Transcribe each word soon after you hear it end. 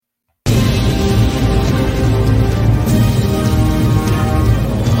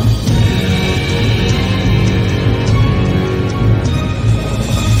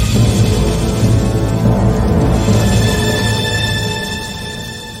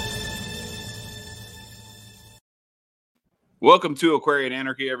Welcome to Aquarian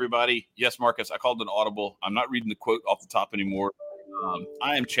Anarchy, everybody. Yes, Marcus, I called an audible. I'm not reading the quote off the top anymore.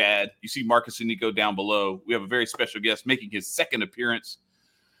 I am Chad. You see Marcus and Nico down below. We have a very special guest making his second appearance.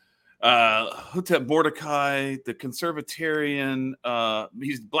 Hotep Mordecai, the conservatarian.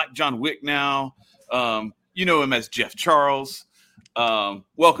 He's Black John Wick now. You know him as Jeff Charles.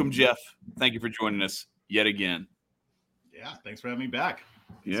 Welcome, Jeff. Thank you for joining us yet again. Yeah, thanks for having me back.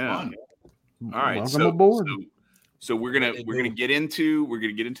 It's yeah. fun. All right. Welcome aboard. So we're gonna get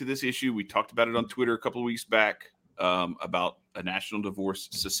into this issue. We talked about it on Twitter a couple of weeks back about a national divorce,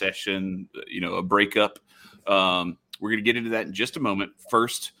 secession, a breakup. We're gonna get into that in just a moment.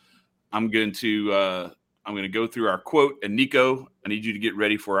 First, I'm going to go through our quote. And Nico, I need you to get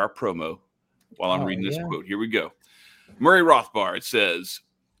ready for our promo while I'm reading this quote. Here we go. Murray Rothbard says,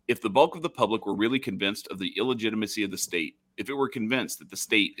 "If the bulk of the public were really convinced of the illegitimacy of the state, if it were convinced that the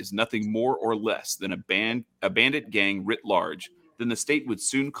state is nothing more or less than a bandit gang writ large, then the state would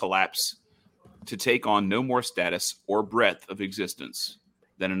soon collapse to take on no more status or breadth of existence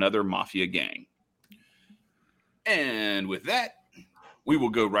than another mafia gang." And with that, we will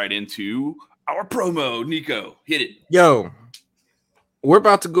go right into our promo. Nico, hit it. Yo, we're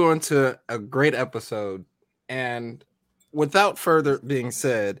about to go into a great episode. And without further being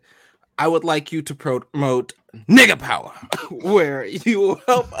said, I would like you to promote Nigga Power, where you will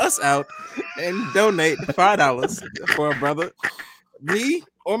help us out and donate $5 for a brother, me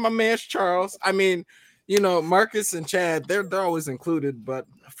or my man Charles. I mean, Marcus and Chad, they're always included, but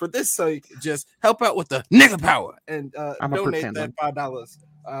for this sake, just help out with the Nigga Power and donate that $5.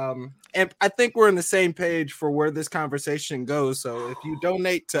 And I think we're on the same page for where this conversation goes. So if you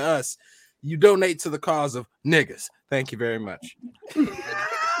donate to us, you donate to the cause of niggas. Thank you very much. Jesus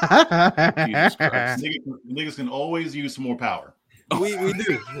Christ. Niggas can always use some more power. We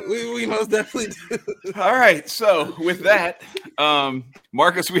do. We most definitely do. All right. So with that,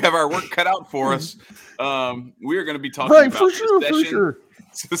 Marcus, we have our work cut out for us. We are going to be talking about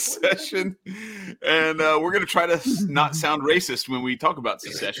secession, and we're going to try to not sound racist when we talk about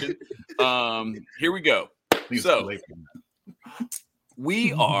secession. Here we go. So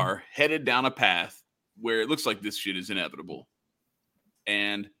we are headed down a path where it looks like this shit is inevitable.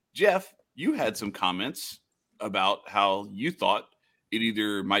 And Jeff, you had some comments about how you thought it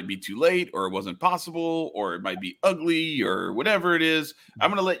either might be too late or it wasn't possible or it might be ugly or whatever it is. I'm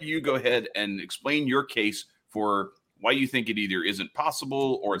going to let you go ahead and explain your case for why you think it either isn't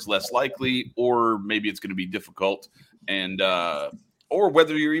possible or it's less likely or maybe it's going to be difficult, and or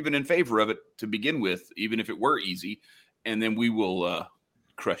whether you're even in favor of it to begin with, even if it were easy. And then we will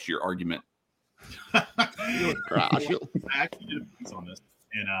crush your argument. I actually did a piece on this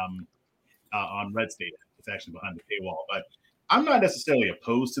and on Red State. It's actually behind the paywall, but I'm not necessarily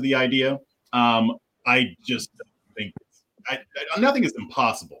opposed to the idea. I just think nothing is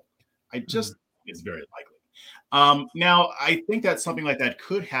impossible. I just think it's very likely. Now, I think that something like that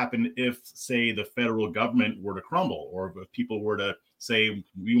could happen if, say, the federal government were to crumble, or if people were to say,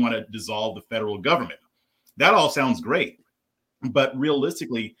 we want to dissolve the federal government. That all sounds great. But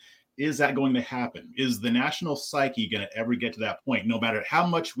realistically, is that going to happen? Is the national psyche going to ever get to that point, no matter how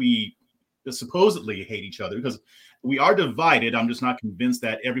much we supposedly hate each other? Because we are divided. I'm just not convinced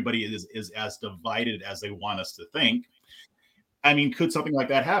that everybody is as divided as they want us to think. I mean, could something like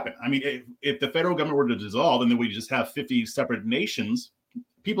that happen? I mean, if the federal government were to dissolve and then we just have 50 separate nations,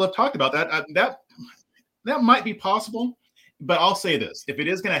 people have talked about that. That might be possible. But I'll say this: if it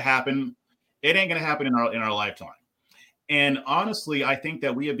is going to happen, it ain't going to happen in our lifetime. And honestly, I think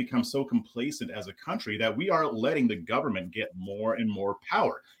that we have become so complacent as a country that we are letting the government get more and more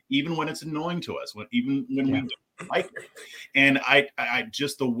power, even when it's annoying to us, even when we don't like it. And I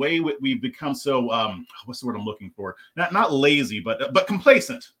just the way we've become so what's the word I'm looking for? Not lazy, but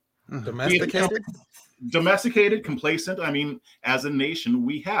complacent. Domesticated, complacent. I mean, as a nation,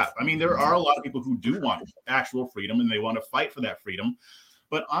 we have. I mean, there are a lot of people who do want actual freedom and they want to fight for that freedom.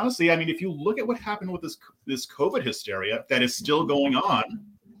 But honestly, I mean, if you look at what happened with this COVID hysteria that is still going on,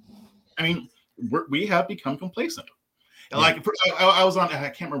 I mean, we have become complacent. Yeah. Like I was on, I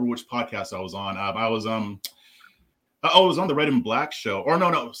can't remember which podcast I was on. I was on the Red and Black show, or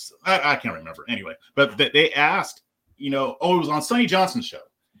no, I can't remember. Anyway, but they asked, it was on Sonny Johnson's show.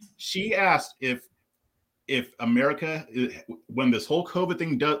 She asked if America, when this whole COVID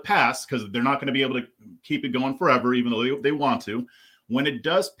thing does pass, because they're not going to be able to keep it going forever, even though they want to. When it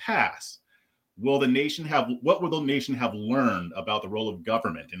does pass, what will the nation have learned about the role of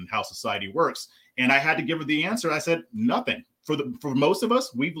government and how society works? And I had to give her the answer. I said, nothing. For most of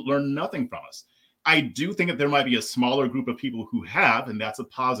us, we've learned nothing from us. I do think that there might be a smaller group of people who have, and that's a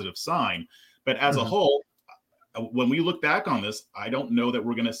positive sign. But as a whole, when we look back on this, I don't know that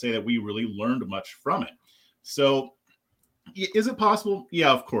we're going to say that we really learned much from it. So is it possible?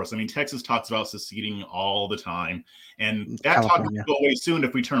 Yeah, of course. I mean, Texas talks about seceding all the time, and that talk will go away soon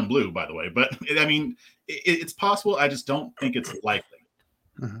if we turn blue, by the way. But I mean, it's possible. I just don't think it's likely.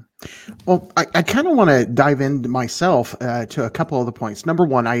 Mm-hmm. Well, I kind of want to dive into myself to a couple of the points. Number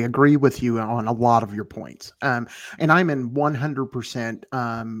one, I agree with you on a lot of your points. And I'm in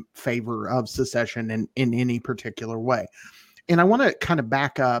 100% favor of secession in any particular way. And I want to kind of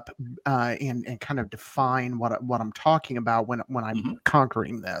back up and kind of define what I'm talking about when I'm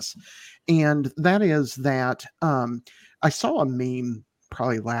conquering this. And that is that I saw a meme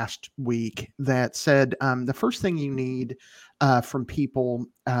probably last week that said the first thing you need from people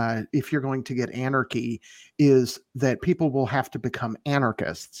if you're going to get anarchy is that people will have to become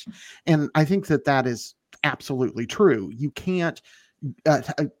anarchists. And I think that is absolutely true. You can't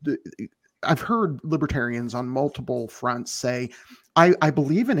I've heard libertarians on multiple fronts say, I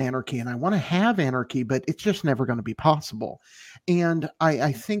believe in anarchy and I want to have anarchy, but it's just never going to be possible. And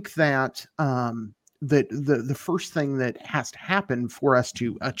I think that that the first thing that has to happen for us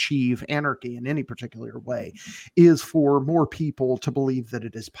to achieve anarchy in any particular way is for more people to believe that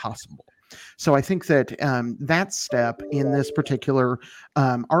it is possible. So I think that that step in this particular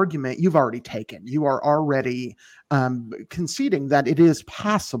argument you've already taken. You are already conceding that it is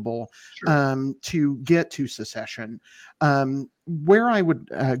possible to get to secession. Where I would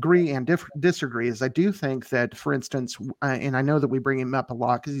agree and disagree is I do think that, for instance, and I know that we bring him up a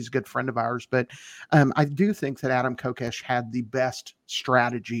lot because he's a good friend of ours, but I do think that Adam Kokesh had the best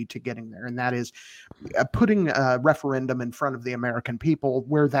strategy to getting there, and that is putting a referendum in front of the American people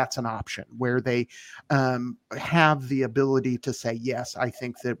where that's an option, where they have the ability to say, yes, I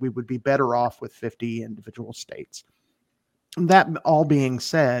think that we would be better off with 50 individual states. That all being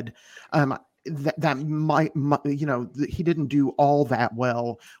said, that might, he didn't do all that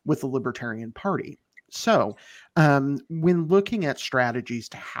well with the Libertarian Party. So when looking at strategies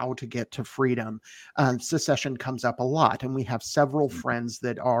to how to get to freedom, secession comes up a lot. And we have several friends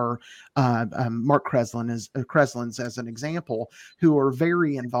that are Mark Kreslin's as an example, who are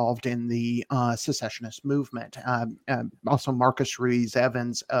very involved in the secessionist movement. Also Marcus Ruiz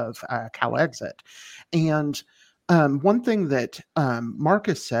Evans of CalExit. And one thing that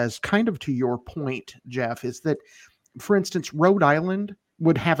Marcus says, kind of to your point, Jeff, is that, for instance, Rhode Island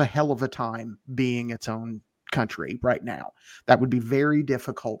would have a hell of a time being its own country right now. That would be very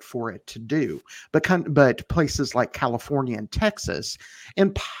difficult for it to do. But places like California and Texas,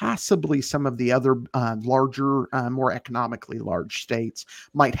 and possibly some of the other larger, more economically large states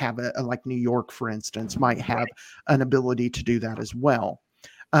might have like New York, for instance, might have an ability to do that as well.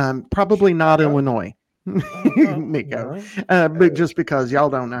 Probably not Illinois. Nico, but just because y'all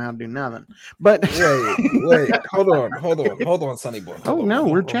don't know how to do nothing. But wait, hold on, Sonny boy.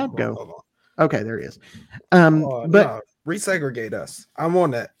 Where'd Chad go? Okay, there he is. Resegregate us. I'm on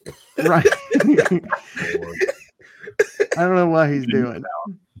that. Right. I don't know what he's doing.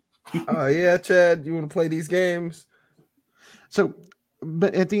 Oh yeah, Chad, you want to play these games? So,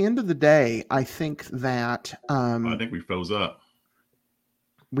 but at the end of the day, I think that I think we froze up.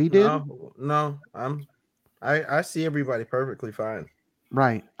 We did? No, I see everybody perfectly fine.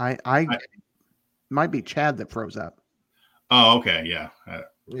 Right. I might be Chad that froze up. Oh, okay. Yeah.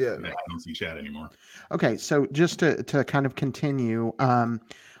 Yeah. I don't see Chad anymore. Okay. So just to kind of continue,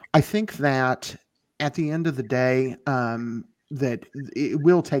 I think that at the end of the day, that it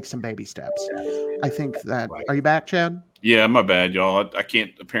will take some baby steps. I think that. Right. Are you back, Chad? Yeah, my bad, y'all. I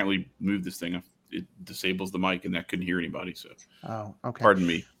can't apparently move this thing. It disables the mic, and I couldn't hear anybody. So, okay. Pardon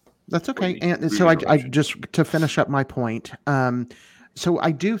me. That's okay. And so I just to finish up my point. So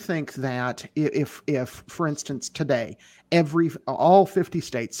I do think that if for instance today all 50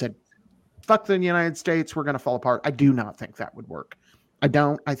 states said, "Fuck the United States, we're going to fall apart," I do not think that would work. I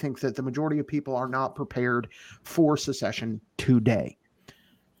don't. I think that the majority of people are not prepared for secession today.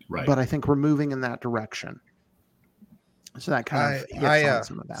 Right. But I think we're moving in that direction. So that kind of hits on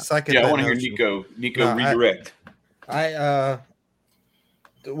some of that. Yeah, I want to hear Nico redirect.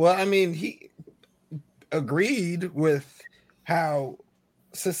 Well, I mean, he agreed with how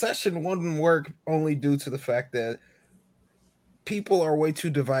secession wouldn't work only due to the fact that people are way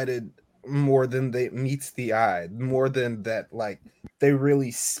too divided more than they meets the eye, more than that, like, they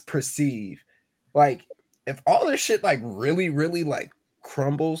really perceive. Like, if all this shit, like, really, really, like,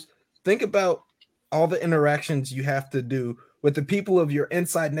 crumbles, think about all the interactions you have to do with the people of your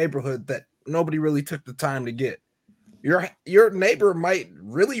inside neighborhood that nobody really took the time to get. Your neighbor might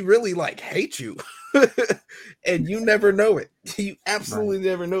really, really like hate you. And you never know it. You absolutely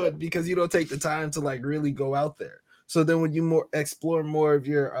never know it because you don't take the time to like really go out there. So then when you explore more of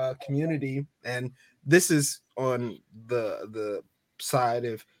your community, and this is on the side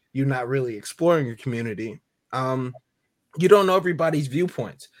of you not really exploring your community, you don't know everybody's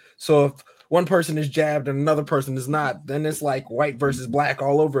viewpoints. So if one person is jabbed and another person is not, then it's like white versus black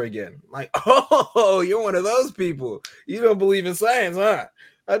all over again. Like, oh, you're one of those people. You don't believe in science, huh?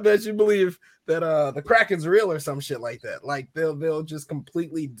 I bet you believe that the Kraken's real or some shit like that. Like they'll just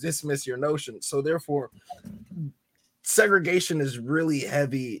completely dismiss your notion. So therefore, segregation is really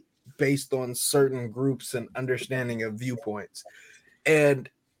heavy based on certain groups and understanding of viewpoints. And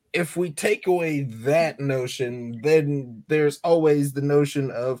if we take away that notion, then there's always the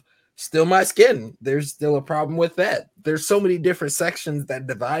notion of still my skin. There's still a problem with that. There's so many different sections that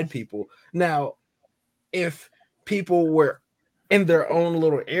divide people. Now, if people were in their own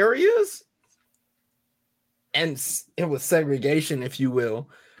little areas and it was segregation, if you will,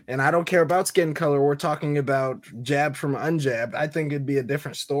 and I don't care about skin color, we're talking about jabbed from unjabbed, I think it'd be a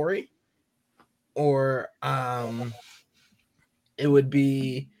different story. Or it would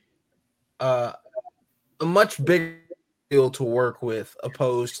be a much bigger deal to work with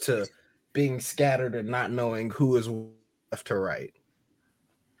opposed to being scattered and not knowing who is left to right.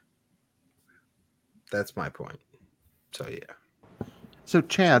 That's my point. So yeah. So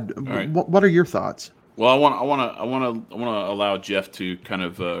Chad, right. What are your thoughts? Well, I want to allow Jeff to kind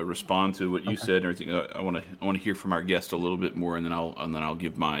of respond to what you said and everything. I want to hear from our guest a little bit more, and then I'll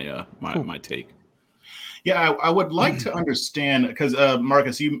give my my take. Yeah, I would like to understand, because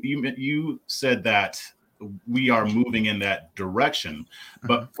Marcus, you said that we are moving in that direction,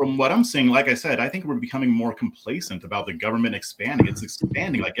 but from what I'm seeing, like I said, I think we're becoming more complacent about the government expanding. It's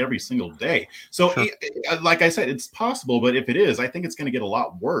expanding like every single day. So, like I said, it's possible, but if it is, I think it's going to get a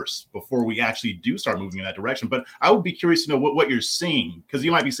lot worse before we actually do start moving in that direction. But I would be curious to know what you're seeing, because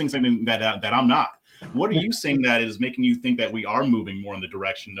you might be seeing something that I'm not. What are you saying that is making you think that we are moving more in the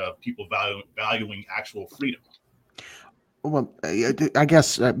direction of people valuing actual freedom? Well, I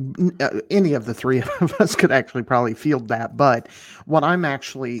guess any of the three of us could actually probably field that. But what I'm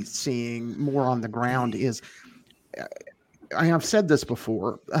actually seeing more on the ground is, I have said this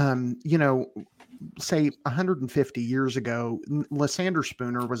before, say 150 years ago, Lysander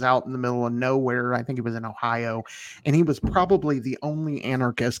Spooner was out in the middle of nowhere. I think he was in Ohio, and he was probably the only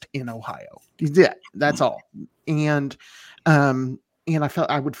anarchist in Ohio. Yeah, that's all. And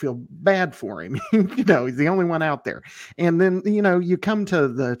I would feel bad for him. He's the only one out there. And then, you come to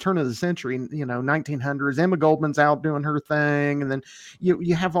the turn of the century, 1900s, Emma Goldman's out doing her thing. And then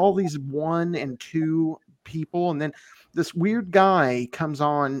you have all these 1 and 2 people. And then this weird guy comes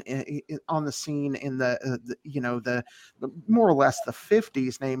on the scene in the more or less the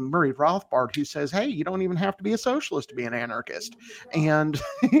 50s, named Murray Rothbard, who says, hey, you don't even have to be a socialist to be an anarchist, and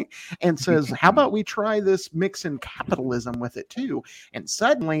and says, how about we try this mixing capitalism with it too? And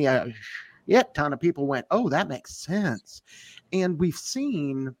suddenly a ton of people went, oh, that makes sense. And we've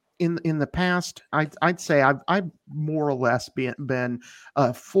seen in the past, I'd say I've more or less been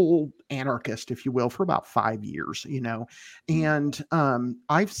a full anarchist, if you will, for about 5 years, and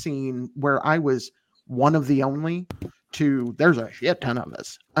I've seen where I was one of the only to there's a shit ton of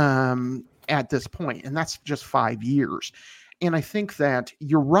us at this point, and that's just 5 years. And I think that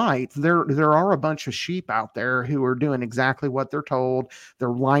you're right. There are a bunch of sheep out there who are doing exactly what they're told. They're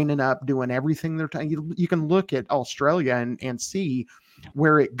lining up, doing everything they're told. You can look at Australia and see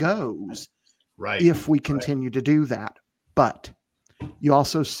where it goes, right, if we continue to do that. But you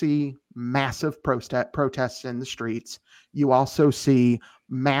also see massive protests in the streets. You also see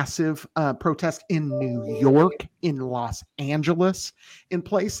massive protests in New York, in Los Angeles, in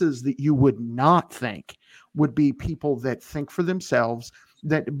places that you would not think would be people that think for themselves,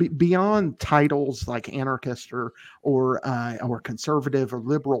 that beyond titles like anarchist or conservative or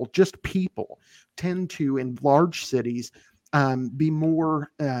liberal, just people tend to, in large cities, be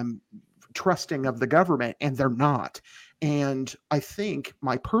more trusting of the government, and they're not. And I think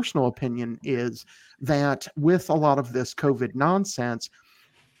my personal opinion is that with a lot of this COVID nonsense,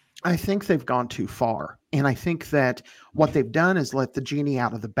 I think they've gone too far. And I think that what they've done is let the genie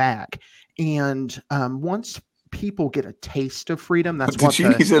out of the bag. And once people get a taste of freedom, that's what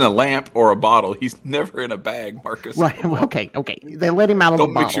genie's in a lamp or a bottle. He's never in a bag, Marcus. Right. Okay. They let him out of the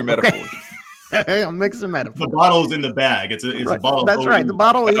bottle. Don't mix your metaphors. I'm mixing metaphors. The bottle's in the bag. It's right. a bottle. That's right. The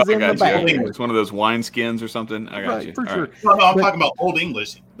bottle is in the bag. It's one of those wine skins or something. I got you. For sure. Right. No, I'm talking about Old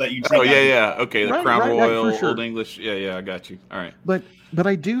English that you drink. Oh yeah. Okay, the Crown Royal, sure. Old English. Yeah, I got you. All right. But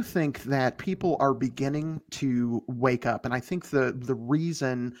I do think that people are beginning to wake up, and I think the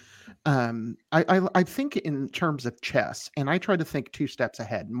reason I think in terms of chess, and I try to think 2 steps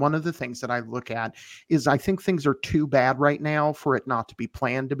ahead. And one of the things that I look at is I think things are too bad right now for it not to be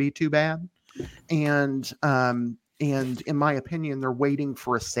planned to be too bad. And in my opinion, they're waiting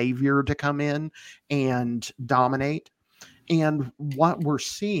for a savior to come in and dominate. And what we're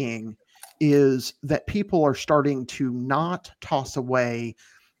seeing is that people are starting to not toss away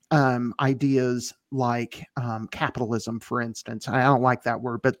ideas like capitalism, for instance. I don't like that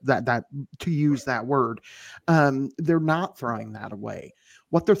word, but that to use that word, they're not throwing that away.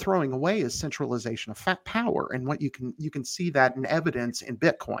 What they're throwing away is centralization of power, and what you can see that in evidence in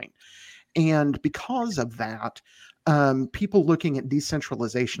Bitcoin. And because of that, people looking at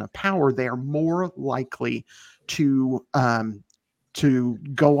decentralization of power, they are more likely to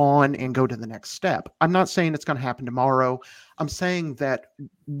go on and go to the next step. I'm not saying it's going to happen tomorrow. I'm saying that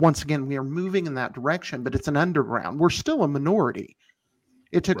once again, we are moving in that direction, but it's an underground. We're still a minority.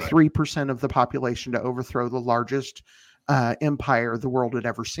 It took 3% of the population to overthrow the largest empire the world had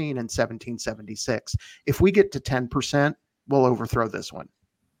ever seen in 1776. If we get to 10%, we'll overthrow this one.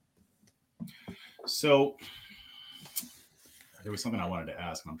 So there was something I wanted to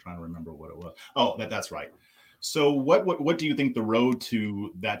ask, and I'm trying to remember what it was. Oh, that's right. So what do you think the road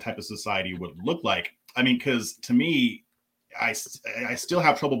to that type of society would look like? I mean, because to me, I still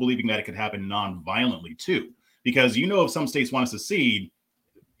have trouble believing that it could happen non-violently too. Because if some states want to secede,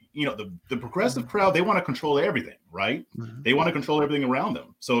 the progressive crowd, they want to control everything, right? Mm-hmm. They want to control everything around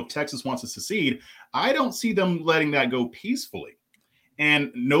them. So if Texas wants to secede, I don't see them letting that go peacefully.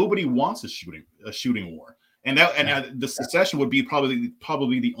 And nobody wants a shooting war. And the secession would be probably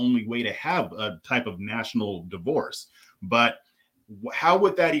the only way to have a type of national divorce. But how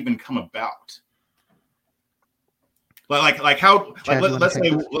would that even come about? Let's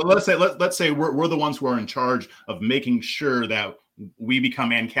say we're the ones who are in charge of making sure that we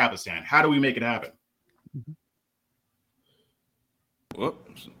become Ancapistan. How do we make it happen?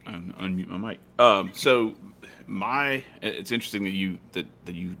 Whoops, unmute my mic. So it's interesting that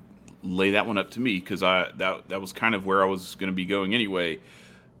you lay that one up to me, because that was kind of where I was going to be going anyway.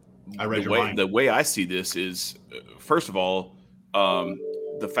 I read your mind. The way I see this is, first of all,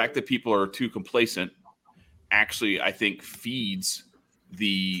 the fact that people are too complacent actually, I think, feeds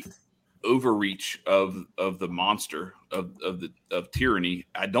the overreach of the monster of tyranny.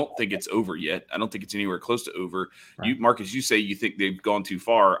 I don't think it's over yet. I don't think it's anywhere close to over. Right. You, Marcus, you say you think they've gone too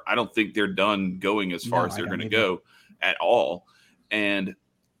far. I don't think they're done going as far as they're going to go at all. And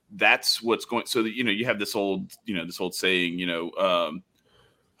that's what's going. So that, you have this old saying,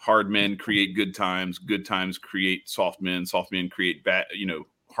 hard men create good times create soft men create bad,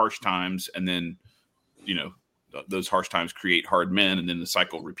 harsh times, and then, those harsh times create hard men, and then the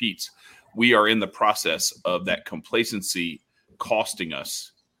cycle repeats. We are in the process of that complacency costing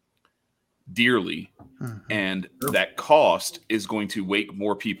us dearly. Mm-hmm. And that cost is going to wake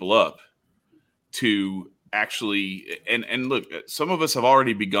more people up to actually, and look, some of us have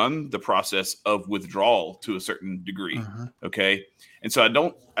already begun the process of withdrawal to a certain degree. Uh-huh. Okay. And so I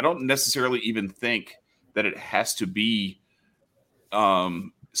don't necessarily even think that it has to be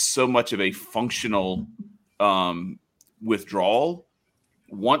so much of a functional withdrawal.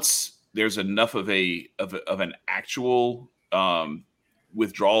 Once there's enough of an actual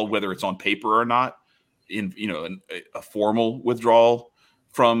withdrawal, whether it's on paper or not, in a formal withdrawal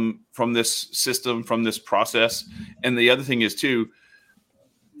from this system, from this process. And the other thing is too,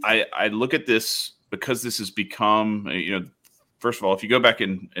 I look at this because this has become, first of all, if you go back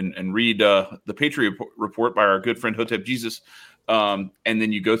and read the Patriot Report by our good friend Hotep Jesus, and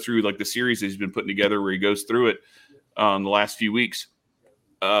then you go through like the series that he's been putting together where he goes through it the last few weeks,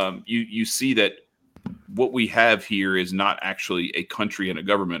 you see that what we have here is not actually a country and a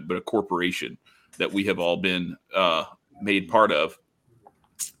government, but a corporation that we have all been made part of.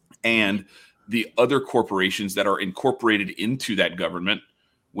 And the other corporations that are incorporated into that government,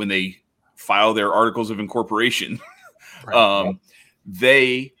 when they file their articles of incorporation, right.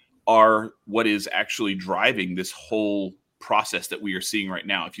 They are what is actually driving this whole process that we are seeing right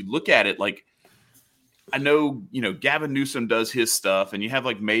now. If you look at it, like, I know, Gavin Newsom does his stuff, and you have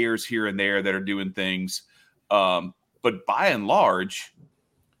like mayors here and there that are doing things. But by and large,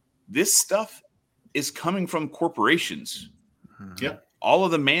 this stuff is coming from corporations. Yep. All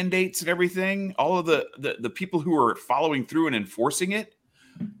of the mandates and everything, all of the people who are following through and enforcing it,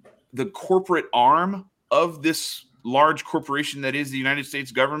 the corporate arm of this large corporation that is the United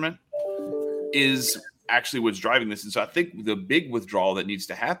States government is actually what's driving this. And so I think the big withdrawal that needs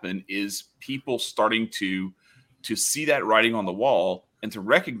to happen is people starting to see that writing on the wall and to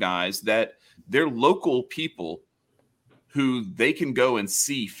recognize that their local people who they can go and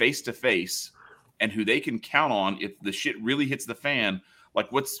see face to face, and who they can count on if the shit really hits the fan.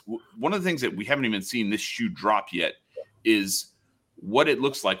 Like, what's one of the things that we haven't even seen this shoe drop yet is what it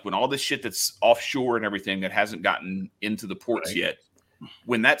looks like when all this shit that's offshore and everything that hasn't gotten into the ports yet,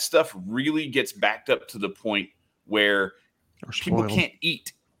 when that stuff really gets backed up to the point where people can't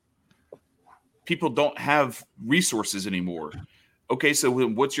eat, people don't have resources anymore. Okay, so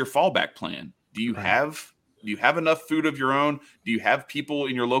what's your fallback plan? Do you have enough food of your own? Do you have people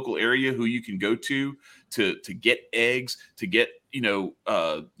in your local area who you can go to get eggs, to get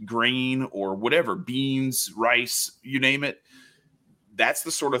grain or whatever, beans, rice, you name it? That's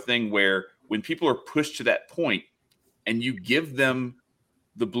the sort of thing where when people are pushed to that point and you give them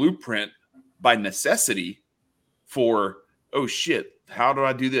the blueprint by necessity for, oh shit, how do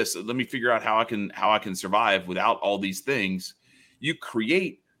I do this? Let me figure out how I can survive without all these things. You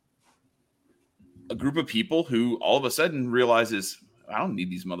create a group of people who all of a sudden realizes, I don't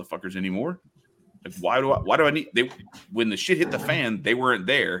need these motherfuckers anymore. Like, why do I need? When the shit hit the fan, they weren't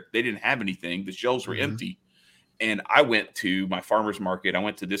there. They didn't have anything. The shelves were empty. And I went to my farmer's market. I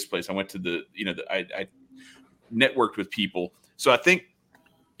went to this place. I went to I networked with people. So I think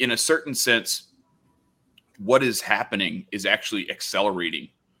in a certain sense, what is happening is actually accelerating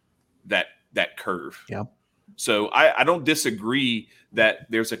that curve. Yeah. So I don't disagree that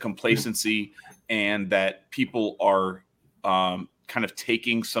there's a complacency and that people are kind of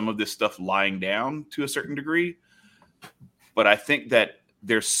taking some of this stuff lying down to a certain degree. But I think that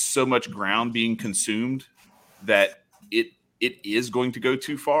there's so much ground being consumed that it is going to go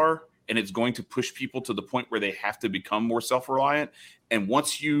too far, and it's going to push people to the point where they have to become more self-reliant. And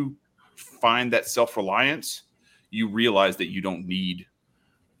once you find that self-reliance, you realize that you don't need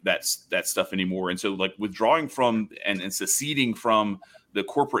that stuff anymore. And so, like, withdrawing from and seceding from the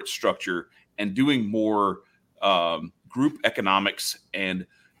corporate structure and doing more group economics and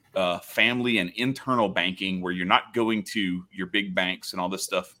family and internal banking, where you're not going to your big banks and all this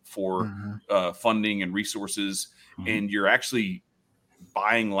stuff for funding and resources, and you're actually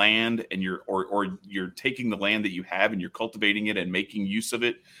buying land, and you're taking the land that you have and you're cultivating it and making use of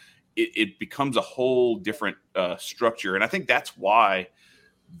it. It becomes a whole different structure. And I think that's why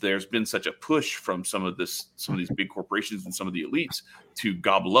there's been such a push from some of these big corporations and some of the elites to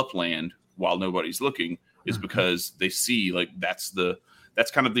gobble up land while nobody's looking, is because they see, like, that's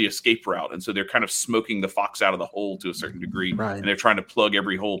kind of the escape route. And so they're kind of smoking the fox out of the hole to a certain degree. Right. And they're trying to plug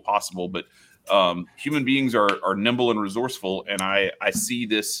every hole possible. But human beings are nimble and resourceful. And I see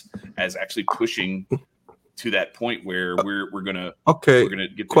this as actually pushing to that point where we're gonna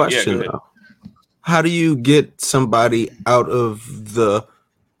get the question. How do you get somebody out of the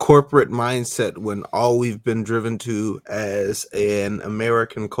corporate mindset when all we've been driven to as an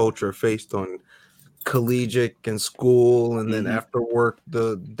American culture based on collegiate and school, and then after work,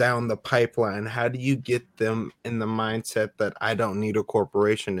 down the pipeline? How do you get them in the mindset that I don't need a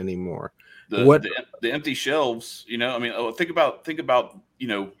corporation anymore? The empty shelves, I mean, think about,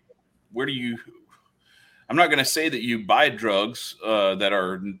 where do you? I'm not going to say that you buy drugs that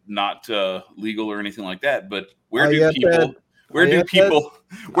are not legal or anything like that, but where do people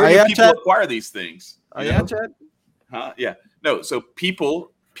acquire these things? Huh? Yeah. No. So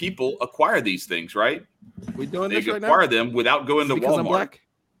people acquire these things, right? We doing they this right now? Acquire them without going to because Walmart. I'm black?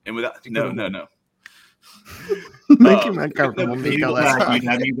 And without no. Make him uncomfortable. That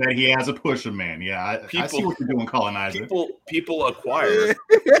means that he has a pusher, man. Yeah, I see what you're doing, colonizer. People acquire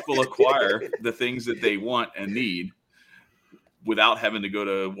the things that they want and need without having to go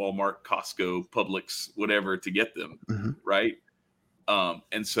to Walmart, Costco, Publix, whatever to get them, right?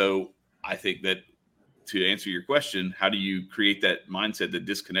 And so I think that, to answer your question, how do you create that mindset that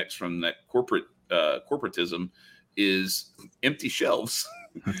disconnects from that corporatism, is empty shelves.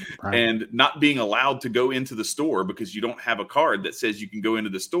 Right. And not being allowed to go into the store because you don't have a card that says you can go into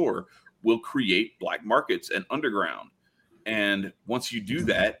the store will create black markets and underground. And once you do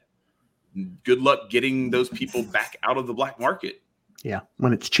that, good luck getting those people back out of the black market. Yeah,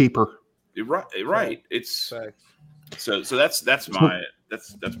 when it's cheaper. Right. It's so that's my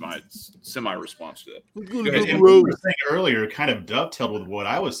semi response to that. And what you were saying earlier kind of dovetailed with what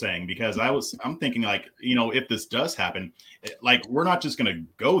I was saying, because I'm thinking, like, if this does happen, like, we're not just going to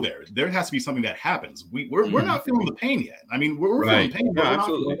go there. There has to be something that happens. We're not feeling the pain yet. I mean, we're feeling pain, but we're not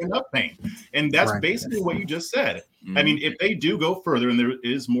feeling enough pain. And that's basically what you just said. I mean, if they do go further and there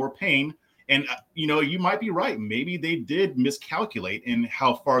is more pain, and you might be right. Maybe they did miscalculate in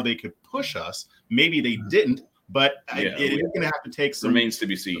how far they could push us. Maybe they didn't. But it is going to have to take some. Remains to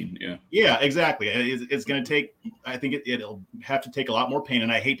be seen. Yeah, exactly. It's going to take. I think it'll have to take a lot more pain,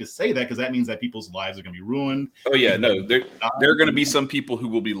 and I hate to say that because that means that people's lives are going to be ruined. Oh yeah, no, there are going to be some people who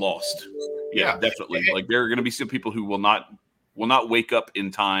will be lost. Yeah, definitely. Like there are going to be some people who will not wake up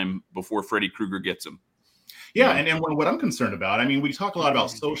in time before Freddy Krueger gets them. Yeah, and what I'm concerned about, I mean, we talk a lot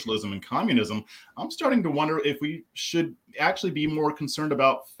about socialism and communism. I'm starting to wonder if we should actually be more concerned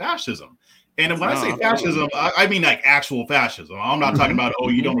about fascism. And when I say fascism, I mean like actual fascism. I'm not talking about,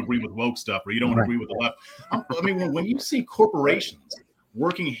 you don't agree with woke stuff or you don't agree with the left. I mean, when you see corporations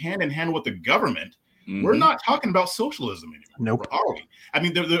working hand in hand with the government, we're not talking about socialism anymore. Nope. Are we? I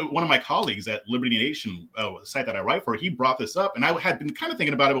mean, one of my colleagues at Liberty Nation, site that I write for, he brought this up, and I had been kind of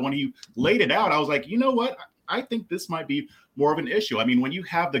thinking about it, but when he laid it out, I was like, you know what? I think this might be more of an issue. I mean, when you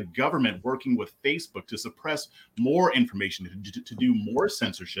have the government working with Facebook to suppress more information, to do more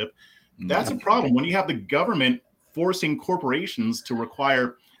censorship, that's a problem. When you have the government forcing corporations to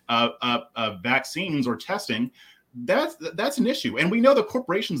require vaccines or testing, that's an issue. And we know the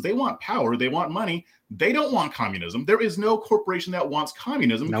corporations, they want power, they want money, they don't want communism. There is no corporation that wants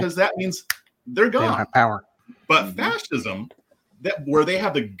communism because that means they're gone. They don't have power. But fascism, where they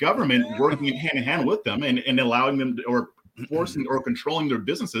have the government working hand in hand with them and allowing them or forcing or controlling their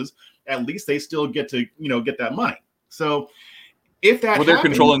businesses, at least they still get to get that money. So if that they're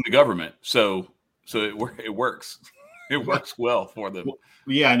controlling the government, so it works. It works well for them.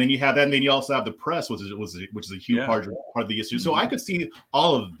 Yeah, and then you have that, and then you also have the press, which is a huge part of the issue. So I could see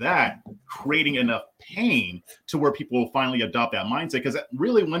all of that creating enough pain to where people will finally adopt that mindset. Because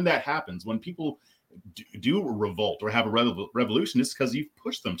really, when that happens, when people do revolt or have a revolution, it's because you've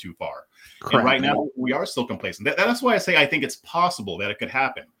pushed them too far. Correct. And right now, we are still complacent. That's why I say I think it's possible that it could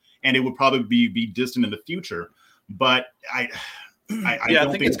happen, and it would probably be distant in the future. But I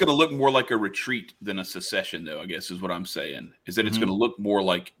think it's going to look more like a retreat than a secession, though, I guess is what I'm saying, is that it's going to look more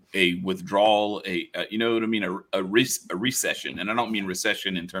like a withdrawal, you know what I mean, a recession. And I don't mean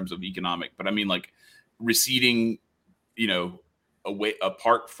recession in terms of economic, but I mean like receding, away,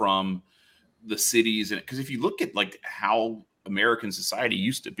 apart from the cities. And because if you look at like how American society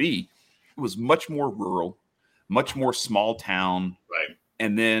used to be, it was much more rural, much more small town. Right.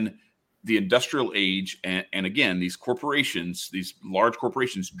 And then the industrial age, and again, these large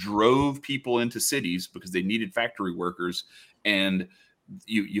corporations drove people into cities because they needed factory workers. And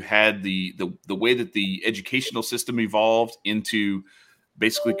you had the way that the educational system evolved into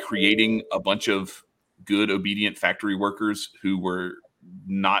basically creating a bunch of good, obedient factory workers who were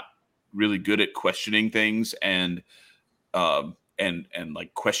not really good at questioning things and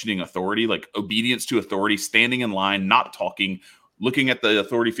like questioning authority, like obedience to authority, standing in line, not talking, looking at the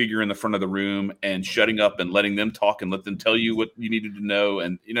authority figure in the front of the room and shutting up and letting them talk and let them tell you what you needed to know.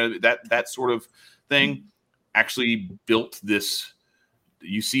 And, that sort of thing actually built this.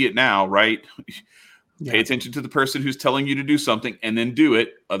 You see it now, right? Yeah. Pay attention to the person who's telling you to do something and then do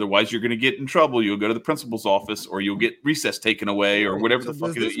it. Otherwise, you're going to get in trouble. You'll go to the principal's office or you'll get recess taken away or whatever the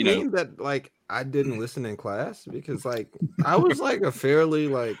fuck. Does this mean that like I didn't listen in class? Because like I was like a fairly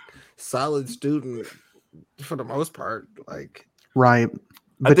like solid student for the most part. Like right.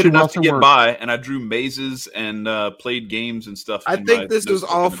 But I did enough to get by, and I drew mazes and played games and stuff. I think this was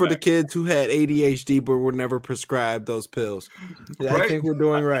all for the kids who had ADHD but were never prescribed those pills. Yeah, right. I think we're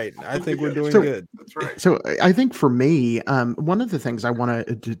doing right. I think we're doing good. That's right. So I think for me, one of the things I want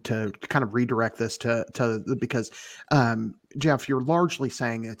to kind of redirect this to because Jeff, you're largely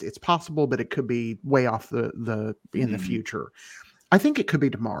saying it's possible, but it could be way off the future. I think it could be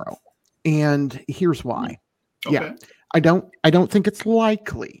tomorrow, and here's why. Okay. Yeah. I don't think it's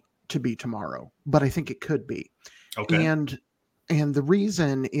likely to be tomorrow, but I think it could be. Okay. And the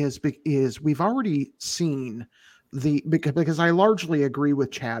reason is we've already seen because I largely agree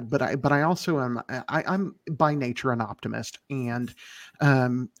with Chad, but I also am I'm by nature an optimist, and I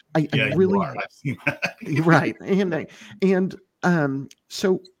really right, and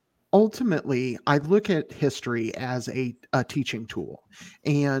so ultimately I look at history as a teaching tool,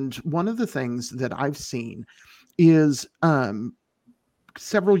 and one of the things that I've seen is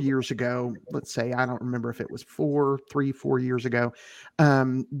several years ago, let's say, I don't remember if it was 4 years ago,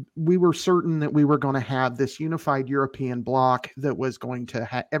 we were certain that we were going to have this unified European bloc that was going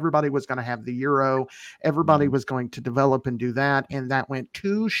to everybody was going to have the euro, everybody was going to develop and do that, and that went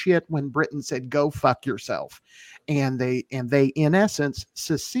to shit when Britain said, go fuck yourself. And they in essence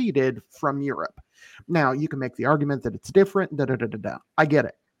seceded from Europe. Now you can make the argument that it's different, I get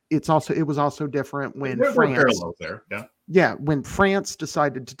it. It was also different when France, when France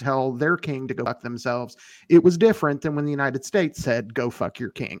decided to tell their king to go fuck themselves. It was different than when the United States said, go fuck your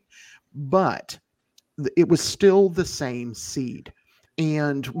king. But it was still the same seed.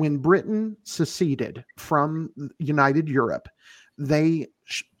 And when Britain seceded from United Europe, they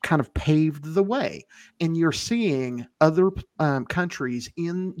kind of paved the way. And you're seeing other countries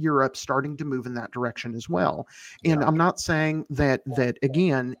in Europe starting to move in that direction as well. And I'm not saying that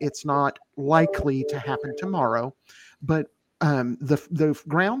again, it's not likely to happen tomorrow, but the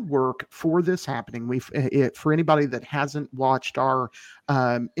groundwork for this happening, for anybody that hasn't watched our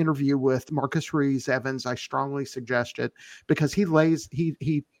interview with Marcus Ruiz Evans, I strongly suggest it, because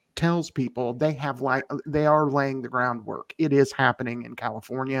he tells people they are laying the groundwork. It is happening in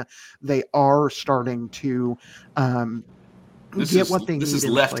California. They are starting to get what they need. This is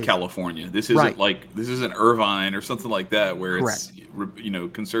left California. This isn't this isn't Irvine or something like that, where it's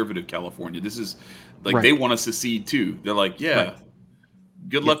conservative California. This is they want to secede too. They're like,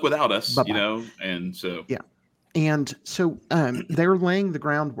 good luck without us, Bye-bye. and so And so they're laying the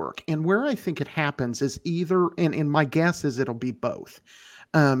groundwork. And where I think it happens is either, and my guess is it'll be both.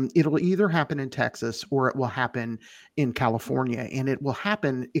 It'll either happen in Texas or it will happen in California. And it will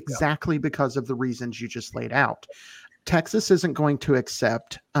happen exactly because of the reasons you just laid out. Texas isn't going to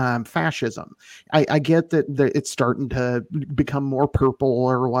accept fascism. I get that it's starting to become more purple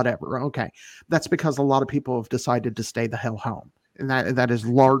or whatever. Okay. That's because a lot of people have decided to stay the hell home. And that is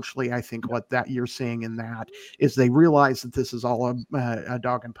largely, I think, what that you're seeing in that is they realize that this is all a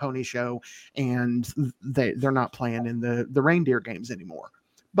dog and pony show, and they're not playing in the reindeer games anymore.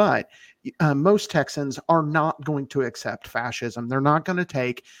 But most Texans are not going to accept fascism. They're not going to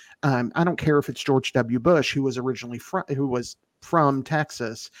take. I don't care if it's George W. Bush, who was originally from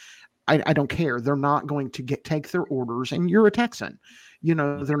Texas. I don't care. They're not going to take their orders. And you're a Texan. They're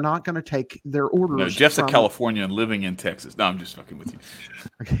not going to take their orders. No, Jeff's a Californian living in Texas. No, I'm just fucking with you.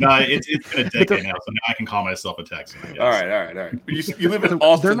 No, it's been a decade now, so now I can call myself a Texan, I guess. All right. You live in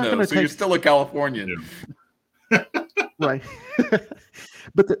Austin, though, so you're still a Californian. Right.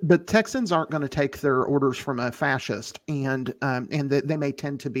 But Texans aren't going to take their orders from a fascist, and they may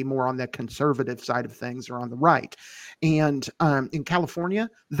tend to be more on the conservative side of things or on the right. And in California,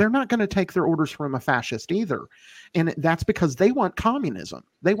 they're not going to take their orders from a fascist either. And that's because they want communism.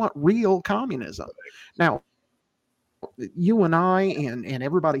 They want real communism. Now, you and I and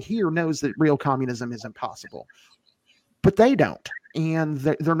everybody here knows that real communism isn't possible, but they don't. And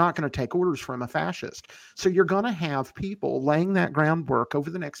they're not going to take orders from a fascist. So you're going to have people laying that groundwork over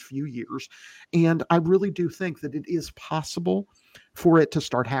the next few years. And I really do think that it is possible for it to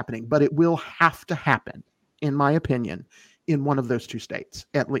start happening, but it will have to happen, in my opinion, in one of those two states,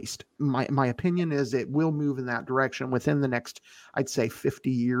 at least. My opinion is it will move in that direction within the next, I'd say, 50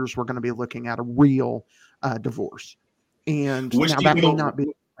 years. We're going to be looking at a real divorce. And now that may not be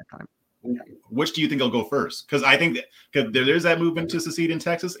my time. Which do you think will go first? Because I think that there's that movement to secede in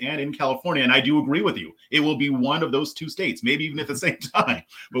Texas and in California, and I do agree with you. It will be one of those two states, maybe even at the same time.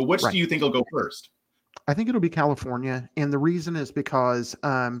 But which do you think will go first? I think it'll be California, and the reason is because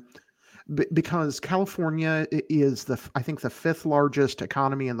California is I think the fifth largest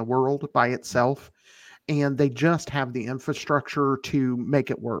economy in the world by itself, and they just have the infrastructure to make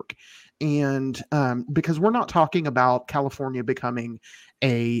it work. And because we're not talking about California becoming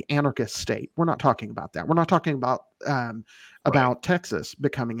a anarchist state. We're not talking about that. We're not talking about Texas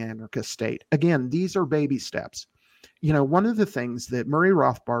becoming an anarchist state. Again, these are baby steps. One of the things that Murray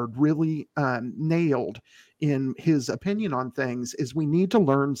Rothbard really nailed in his opinion on things is we need to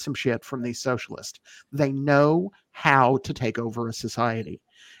learn some shit from these socialists. They know how to take over a society,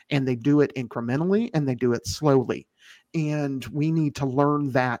 and they do it incrementally and they do it slowly. And we need to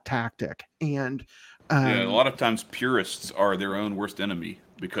learn that tactic. And a lot of times purists are their own worst enemy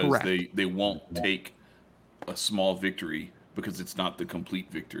because they won't take a small victory because it's not the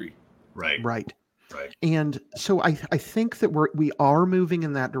complete victory. Right. And so I think that we are moving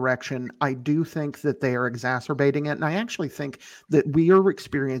in that direction. I do think that they are exacerbating it. And I actually think that we are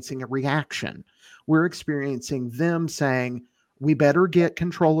experiencing a reaction. We're experiencing them saying, we better get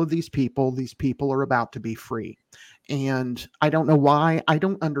control of these people. These people are about to be free. And I don't know why. I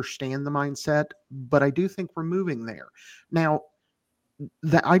don't understand the mindset, but I do think we're moving there. Now,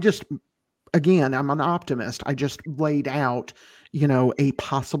 again, I'm an optimist. I just laid out, a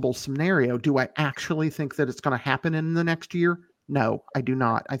possible scenario. Do I actually think that it's going to happen in the next year? No, I do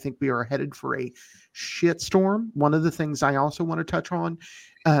not. I think we are headed for a shitstorm. One of the things I also want to touch on,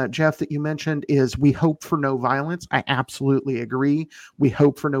 Jeff, that you mentioned is we hope for no violence. I absolutely agree. We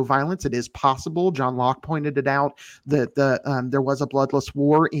hope for no violence. It is possible. John Locke pointed it out that there was a bloodless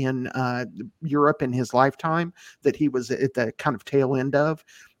war in Europe in his lifetime that he was at the kind of tail end of.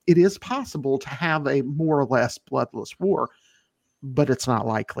 It is possible to have a more or less bloodless war, but it's not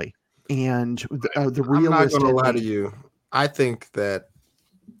likely. And the I'm not realist going to in lie me- to you. I think that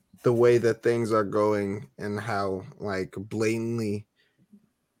the way that things are going and how like blatantly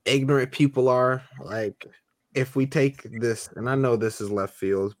ignorant people are, like if we take this, and I know this is left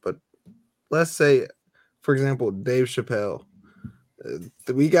field, but let's say, for example, Dave Chappelle.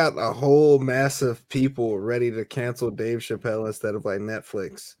 We got a whole mass of people ready to cancel Dave Chappelle instead of like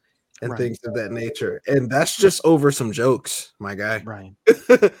Netflix and Right. things of that nature. And that's just over some jokes, my guy. Right.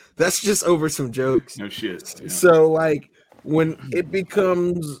 That's just over some jokes. No shit. Yeah. So like when it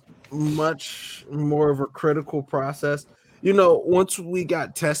becomes much more of a critical process, once we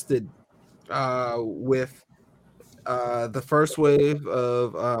got tested with the first wave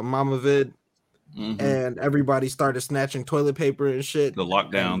of Mama Vid, Mhm. and everybody started snatching toilet paper and shit, The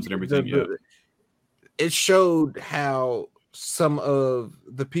lockdowns and everything. it showed how some of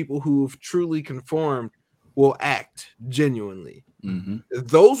the people who've truly conformed will act genuinely. Mm-hmm.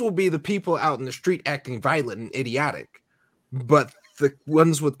 Those will be the people out in the street acting violent and idiotic, but the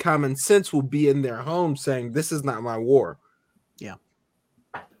ones with common sense will be in their home saying, "This is not my war." Yeah.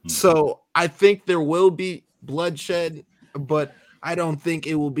 So I think there will be bloodshed, but I don't think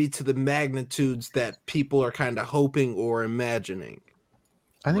it will be to the magnitudes that people are kind of hoping or imagining.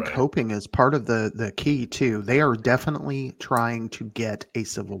 I think Right. hoping is part of the key too. They are definitely trying to get a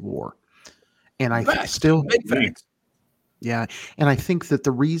civil war. And I Facts. still, Big facts. yeah. And I think that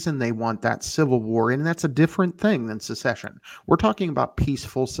the reason they want that civil war, and that's a different thing than secession. We're talking about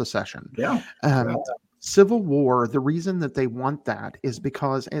peaceful secession. Yeah. Civil war, the reason that they want that is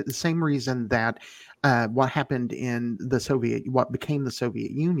because the same reason that what happened in what became the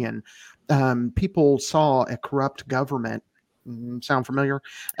Soviet Union, people saw a corrupt government. Sound familiar?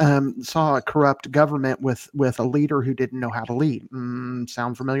 Saw a corrupt government with a leader who didn't know how to lead.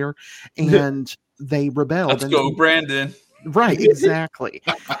 Sound familiar? And they rebelled. Let's go, Brandon. Right, exactly.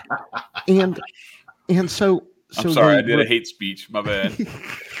 and so I'm sorry, I they did a hate speech. My bad.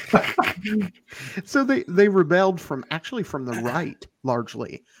 So they rebelled from the right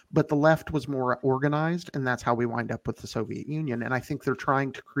largely, but the left was more organized, and that's how we wind up with the Soviet Union. And I think they're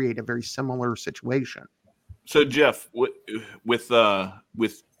trying to create a very similar situation. So Jeff, with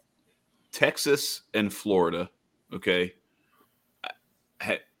Texas and Florida, okay,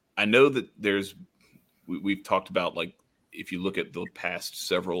 I know that we've talked about, like, if you look at the past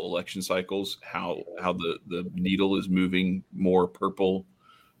several election cycles, how the needle is moving more purple.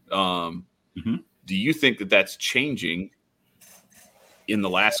 Do you think that that's changing in the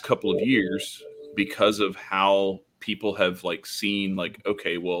last couple of years because of how people have like seen, like,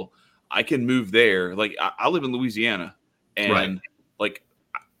 okay, well, I can move there. Like I live in Louisiana, and Right. like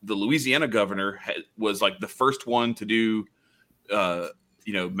the Louisiana governor was like the first one to do,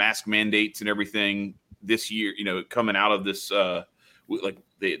 mask mandates and everything this year, coming out of this, like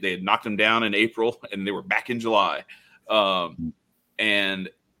they had knocked them down in April and they were back in July. And,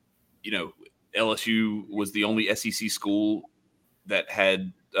 LSU was the only SEC school that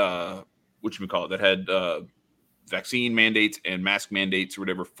had, vaccine mandates and mask mandates or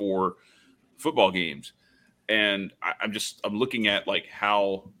whatever for football games. And I'm looking at like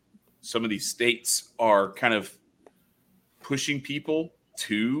how some of these states are kind of pushing people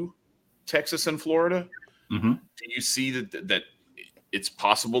to Texas and Florida. Mm-hmm. Do you see that it's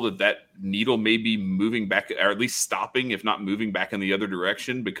possible that needle may be moving back, or at least stopping, if not moving back in the other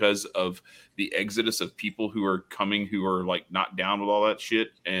direction, because of the exodus of people who are coming, who are like not down with all that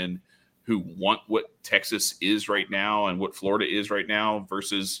shit and who want what Texas is right now and what Florida is right now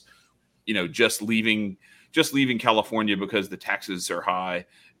versus, just leaving California because the taxes are high,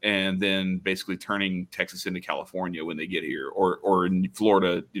 and then basically turning Texas into California when they get here, or in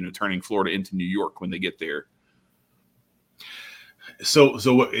Florida, turning Florida into New York when they get there. So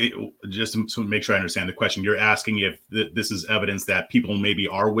just to make sure I understand the question, you're asking if this is evidence that people maybe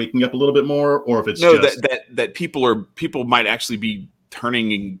are waking up a little bit more, or if it's that people might actually be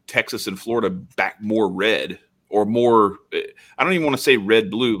turning Texas and Florida back more red, or more, I don't even want to say red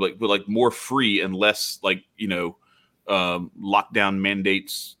blue, but like more free and less like, lockdown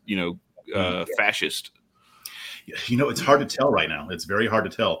mandates, fascist. It's hard to tell right now. It's very hard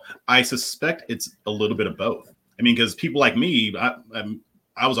to tell. I suspect it's a little bit of both. I mean, because people like me,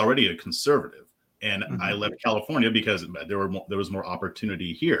 I was already a conservative, and I left California because there was more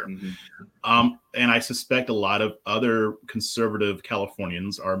opportunity here. And I suspect a lot of other conservative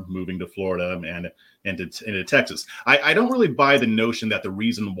Californians are moving to Florida and into Texas. I don't really buy the notion that the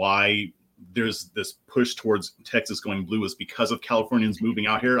reason why there's this push towards Texas going blue is because of Californians moving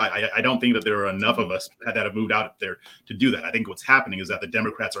out here. I don't think that there are enough of us that have moved out there to do that. I think what's happening is that the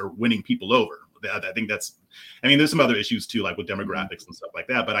Democrats are winning people over. I think that's, I mean, there's some other issues too, like with demographics and stuff like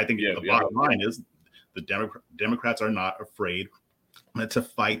that. But I think the bottom line is the Democrats are not afraid to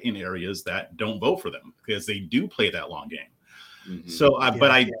fight in areas that don't vote for them, because they do play that long game. Mm-hmm. So,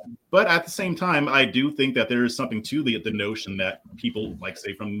 but at the same time, I do think that there is something to the notion that people, like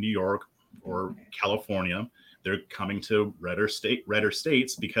say from New York or California, they're coming to redder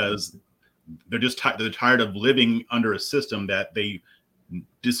states because they're just they're tired of living under a system that they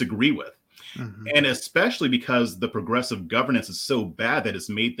disagree with. Mm-hmm. And especially because the progressive governance is so bad that it's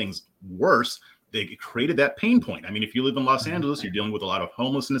made things worse. They created that pain point. I mean, if you live in Los Angeles, you're dealing with a lot of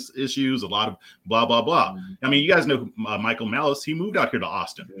homelessness issues, a lot of blah, blah, blah. I mean, you guys know Michael Malice. He moved out here to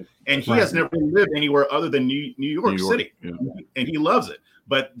Austin, and he has never lived anywhere other than New York City, and he loves it.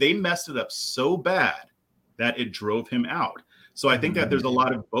 But they messed it up so bad that it drove him out. So I think that there's a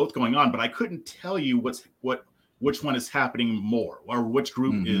lot of both going on, but I couldn't tell you which one is happening more, or which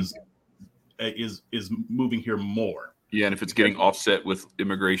group is moving here more. Yeah, and if it's getting offset with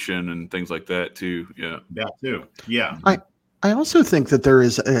immigration and things like that too. Yeah, that too. Yeah. I also think that there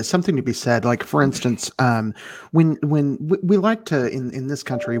is something to be said. Like, for instance, when we like to in this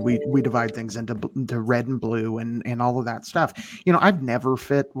country, we divide things into red and blue and all of that stuff. You know, I've never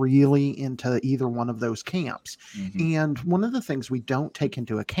fit really into either one of those camps. Mm-hmm. And one of the things we don't take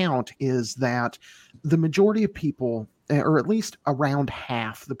into account is that the majority of people, or at least around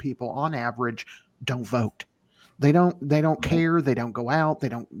half the people on average, don't vote. They don't care. They don't go out. They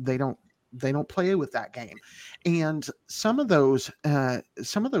don't play with that game. And some of those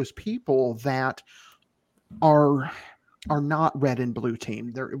people that are not red and blue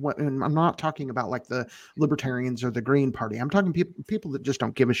team. And I'm not talking about like the Libertarians or the Green Party. I'm talking people that just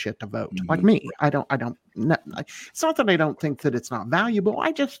don't give a shit to vote. Mm-hmm. Like me. I don't. It's not that I don't think that it's not valuable.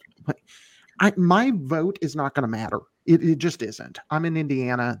 My vote is not going to matter. It just isn't. I'm in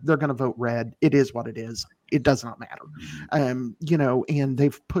Indiana. They're going to vote red. It is what it is. It does not matter. And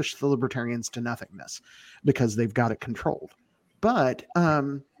they've pushed the Libertarians to nothingness because they've got it controlled. But at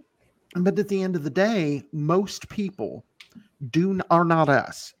the end of the day, most people are not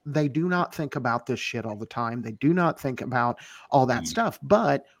us. They do not think about this shit all the time. They do not think about all that stuff.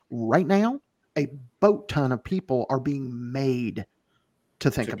 But right now, a boat ton of people are being made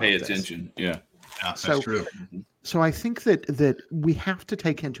to think about this. Pay attention. Yeah. That's true. So I think that we have to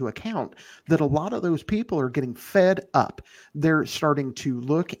take into account that a lot of those people are getting fed up. They're starting to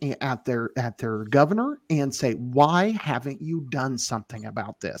look at their governor and say, why haven't you done something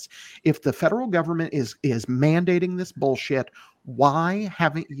about this? If the federal government is mandating this bullshit, why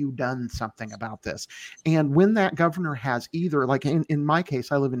haven't you done something about this? And when that governor has either, like in my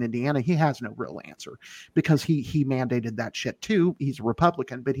case, I live in Indiana, he has no real answer because he mandated that shit too. He's a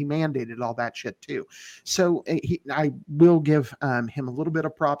Republican, but he mandated all that shit too. So I will give him a little bit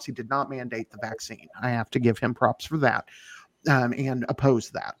of props. He did not mandate the vaccine. I have to give him props for that. And oppose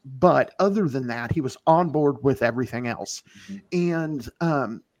that. But other than that, he was on board with everything else.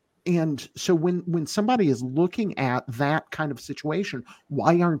 Mm-hmm. And so when somebody is looking at that kind of situation,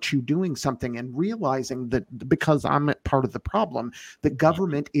 why aren't you doing something and realizing that because I'm part of the problem, the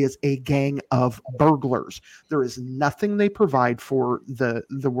government is a gang of burglars. There is nothing they provide for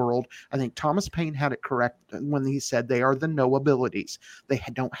the world. I think Thomas Paine had it correct when he said they are the no abilities. They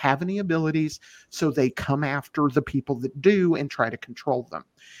don't have any abilities, so they come after the people that do and try to control them.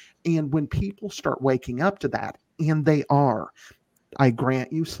 And when people start waking up to that, and they are, I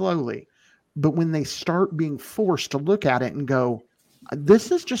grant you slowly, but when they start being forced to look at it and go,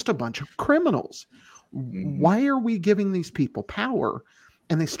 this is just a bunch of criminals. Mm-hmm. Why are we giving these people power?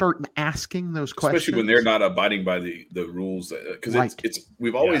 And they start asking those questions. Especially when they're not abiding by the rules. Because it's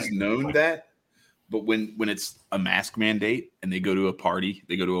we've always known that, but when it's a mask mandate and they go to a party,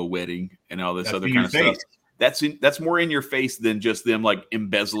 they go to a wedding and all this other kind of stuff, that's more in your face than just them like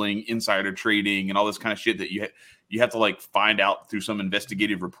embezzling, insider trading, and all this kind of shit that you have to like find out through some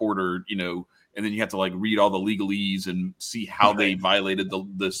investigative reporter, and then you have to like read all the legalese and see how they violated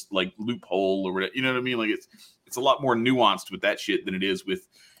this like loophole or whatever. You know what I mean? Like it's a lot more nuanced with that shit than it is with,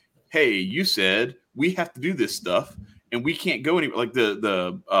 hey, you said we have to do this stuff and we can't go anywhere. Like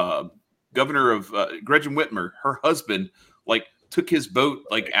the governor of Gretchen Whitmer, her husband, like took his boat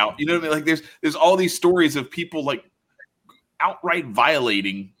like out. You know what I mean? Like there's all these stories of people like outright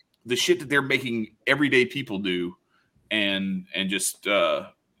violating the shit that they're making everyday people do, and just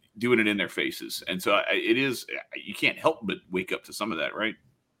doing it in their faces. And so it is, you can't help but wake up to some of that, right?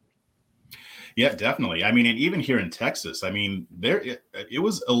 Yeah, definitely. I mean, and even here in Texas, I mean, it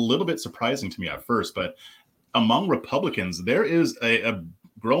was a little bit surprising to me at first, but among Republicans, there is a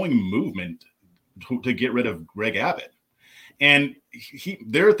growing movement to get rid of Greg Abbott. And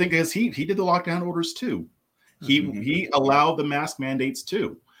they're thinking he did the lockdown orders too. He allowed the mask mandates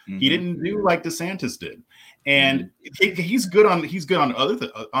too. He didn't do like DeSantis did, and he's good on other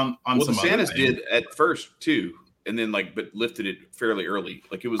on well, some DeSantis other did at first too, and then but lifted it fairly early.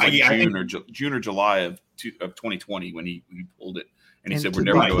 Like it was like June or July of 2020 when he pulled it, and he said we're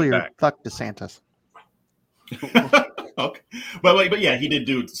never going back. Fuck DeSantis. Okay, but yeah, he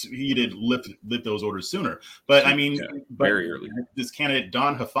did lift those orders sooner. But I mean, very early. This candidate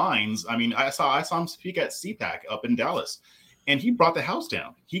Don Huffines, I mean, I saw him speak at CPAC up in Dallas, and he brought the house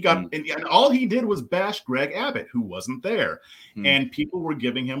down. He got and all he did was bash Greg Abbott, who wasn't there, and people were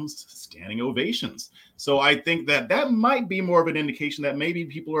giving him standing ovations. So I think that might be more of an indication that maybe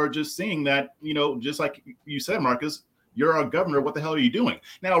people are just seeing that, just like you said, Marcus. You're our governor. What the hell are you doing?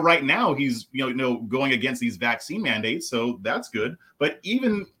 Now, right now, he's going against these vaccine mandates, so that's good. But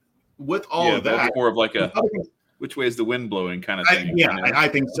even with all of that, more of like a which way is the wind blowing kind of thing. I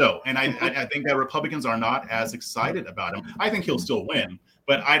think so, and I think that Republicans are not as excited about him. I think he'll still win,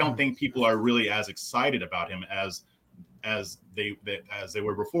 but I don't think people are really as excited about him as they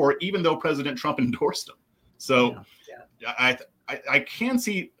were before, even though President Trump endorsed him. So I can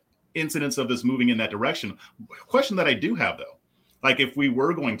see incidents of this moving in that direction. Question that I do have though, like if we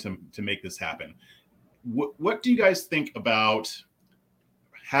were going to make this happen, what do you guys think about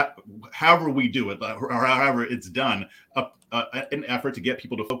however we do it, or however it's done, an effort to get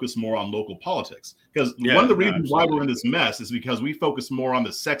people to focus more on local politics? Because one of the reasons why we're in this mess is because we focus more on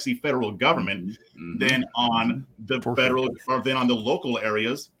the sexy federal government than on the federal or than on the local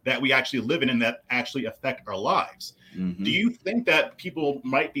areas that we actually live in and that actually affect our lives. Do you think that people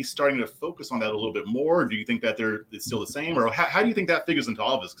might be starting to focus on that a little bit more? Or do you think that it's still the same? Or how do you think that figures into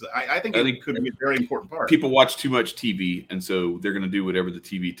all of this? Because I think it could be a very important part. People watch too much TV, and so they're going to do whatever the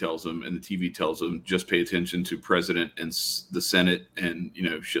TV tells them, and the TV tells them just pay attention to president and the Senate and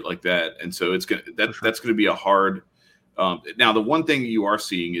shit like that. And so that's going to be a hard. Now, the one thing you are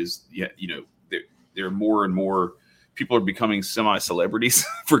seeing is there are more and more. People are becoming semi-celebrities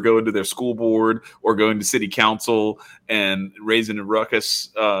for going to their school board or going to city council and raising a ruckus.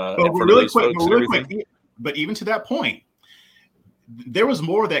 But even to that point, there was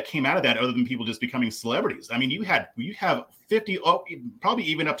more that came out of that other than people just becoming celebrities. I mean, you have 50, probably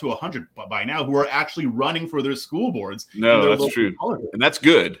even up to 100 by now who are actually running for their school boards. No, that's true. And that's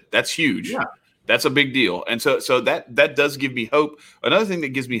good. That's huge. Yeah. That's a big deal. And so that does give me hope. Another thing that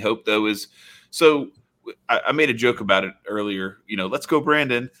gives me hope though is I made a joke about it earlier. Let's go,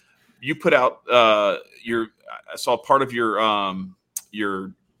 Brandon. You put out I saw part of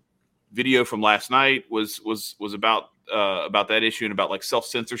your video from last night was about that issue and about like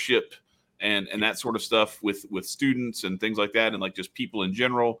self-censorship and that sort of stuff with students and things like that and like just people in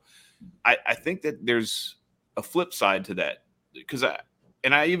general. I think that there's a flip side to that because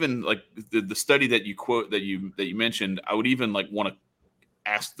I even like the study that you quote that you mentioned. I would even like want to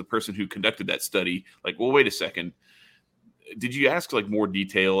ask the person who conducted that study, like, well, wait a second. Did you ask like more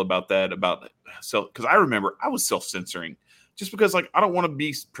detail about that? Because I remember I was self-censoring just because like, I don't want to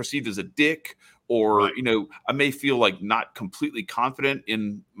be perceived as a dick or, I may feel like not completely confident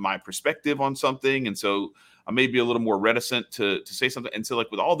in my perspective on something. And so I may be a little more reticent to say something. And so like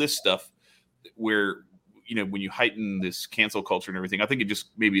with all this stuff where, when you heighten this cancel culture and everything, I think it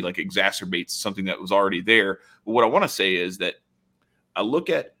just maybe like exacerbates something that was already there. But what I want to say is that I look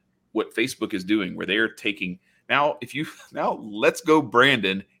at what Facebook is doing, where they're taking now let's go,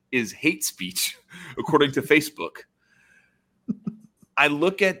 Brandon is hate speech, according to Facebook. I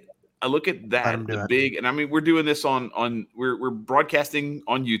look at that the big, and I mean, we're doing this on we're broadcasting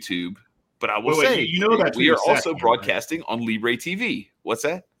on YouTube, but I will say that we are also broadcasting on Libre TV. What's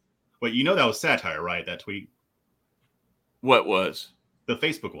that? Wait, that was satire, right? That tweet. What was the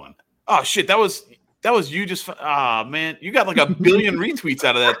Facebook one? Oh shit, that was you just man, you got like 1 billion retweets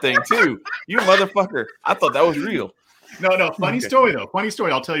out of that thing too. You motherfucker. I thought that was real. No, funny story though. Funny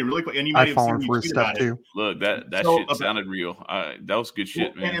story. I'll tell you really quick. And you might have seen me tweet about it. Look, that shit sounded real. That was good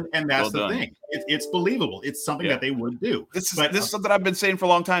shit, man. And that's the thing. It's believable. It's something that they would do. This is something I've been saying for a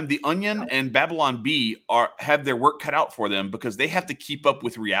long time. The Onion and Babylon Bee have their work cut out for them because they have to keep up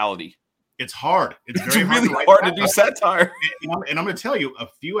with reality. It's hard. It's very really hard to do satire. And I'm going to tell you, a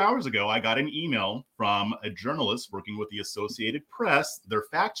few hours ago, I got an email from a journalist working with the Associated Press, their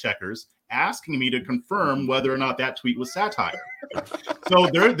fact checkers, asking me to confirm whether or not that tweet was satire. So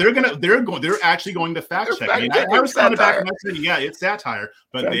they're actually going to fact check. I was kind of back and I said, yeah, it's satire,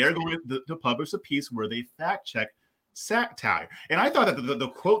 but they are going to publish a piece where they fact check satire. And I thought that the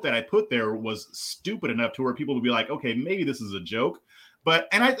quote that I put there was stupid enough to where people would be like, okay, maybe this is a joke. But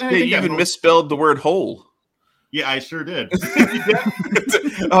I think you even misspelled the word whole. Yeah, I sure did.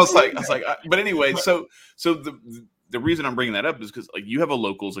 I was like, but anyway, so the reason I'm bringing that up is because like you have a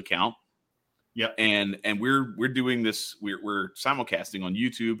locals account. Yeah, and we're doing this. We're simulcasting on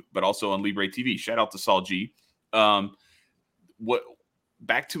YouTube, but also on Libre TV. Shout out to Saul G. What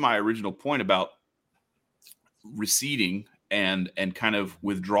back to my original point about receding and kind of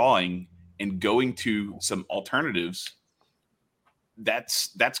withdrawing and going to some alternatives.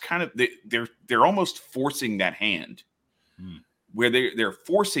 That's kind of they're almost forcing that hand, where they're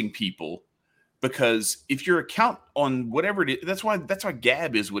forcing people. Because if your account on whatever it is, that's why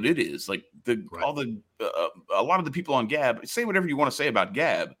Gab is what it is. Like a lot of the people on Gab, say whatever you want to say about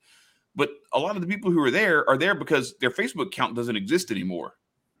Gab, but a lot of the people who are there because their Facebook account doesn't exist anymore.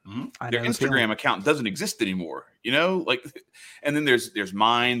 Mm-hmm. Their Instagram account doesn't exist anymore. You know, like, and then there's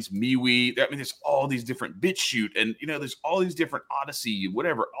Minds, MeWe. I mean, there's all these different BitChute, and there's all these different Odyssey,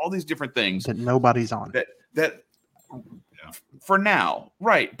 whatever, all these different things that nobody's on. That. For now,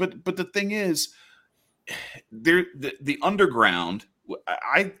 right? But the thing is, the underground.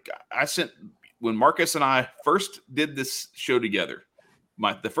 I sent when Marcus and I first did this show together.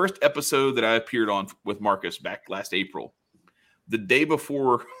 The first episode that I appeared on with Marcus back last April. The day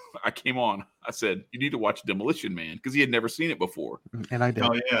before I came on, I said, "You need to watch Demolition Man," because he had never seen it before. And I did.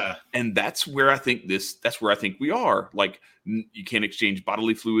 Oh yeah. And that's where I think we are. Like, you can't exchange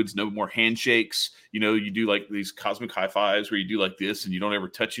bodily fluids, no more handshakes. You do like these cosmic high fives where you do like this and you don't ever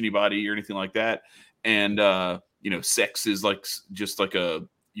touch anybody or anything like that. And, sex is like just like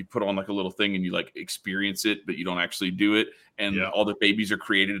you put on like a little thing and you like experience it, but you don't actually do it. And all the babies are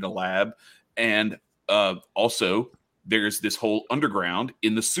created in a lab. And also there's this whole underground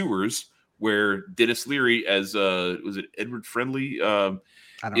in the sewers where Dennis Leary as was it Edward Friendly? I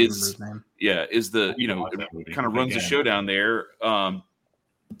don't remember his name. Yeah, is the kind of runs the show down there, and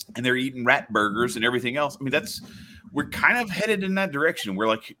they're eating rat burgers and everything else. I mean, we're kind of headed in that direction. We're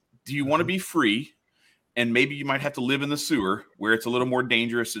like, do you want to be free? And maybe you might have to live in the sewer where it's a little more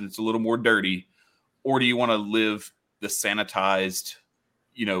dangerous and it's a little more dirty, or do you want to live the sanitized,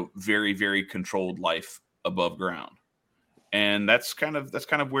 very, very controlled life above ground? And that's kind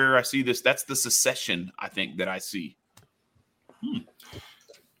of where I see this. That's the secession, I think, that I see.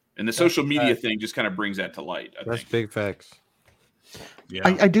 And the social media thing just kind of brings that to light. That's big facts. Yeah.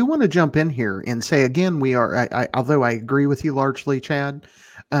 I do want to jump in here and say again, we are, although I agree with you largely, Chad,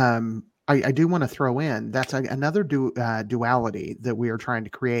 I do want to throw in that's another duality that we are trying to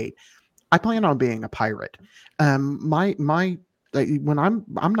create. I plan on being a pirate. When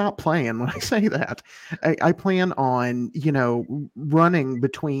I'm not playing, when I say that, I plan on, running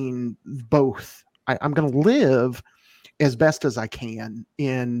between both. I'm going to live as best as I can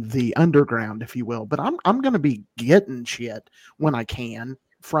in the underground, if you will, but I'm going to be getting shit when I can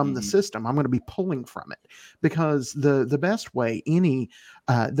from the system. I'm going to be pulling from it because the best way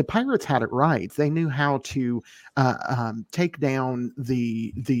the pirates had it right. They knew how to take down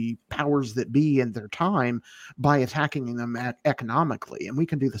the powers that be in their time by attacking them economically. And we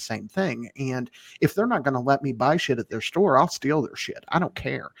can do the same thing. And if they're not going to let me buy shit at their store, I'll steal their shit. I don't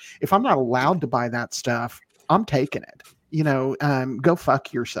care. If I'm not allowed to buy that stuff, I'm taking it. Go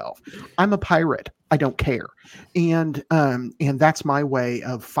fuck yourself. I'm a pirate. I don't care. And that's my way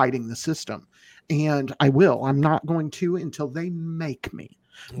of fighting the system. And I will. I'm not going to until they make me.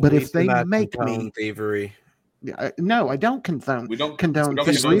 But if they make me thievery. No, I don't condone. We don't condone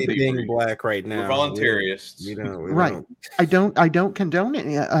thievery. Being black right now. We're voluntarists. Right. I don't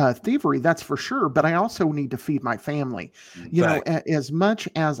condone thievery. That's for sure. But I also need to feed my family. As much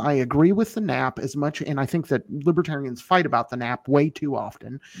as I agree with the NAP, and I think that libertarians fight about the NAP way too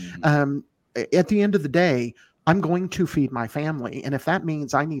often. At the end of the day, I'm going to feed my family. And if that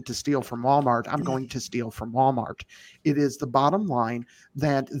means I need to steal from Walmart, I'm going to steal from Walmart. It is the bottom line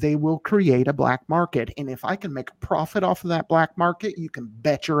that they will create a black market. And if I can make a profit off of that black market, you can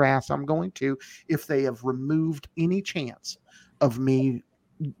bet your ass I'm going to, if they have removed any chance of me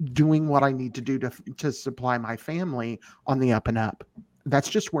doing what I need to do to supply my family on the up and up. That's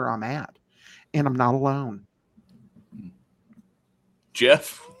just where I'm at. And I'm not alone.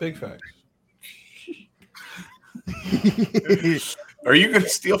 Jeff? Big facts. Are you going to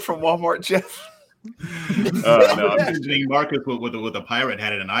steal from Walmart, Jeff? No, I'm envisioning Marcus with a pirate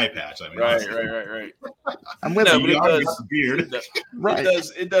hat and an eye patch. I mean, right. I'm with you. But it does. Beard. Right.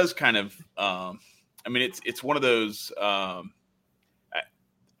 It does kind of. I mean, it's one of those. To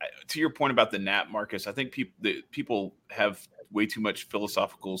your point about the NAP, Marcus, I think people have way too much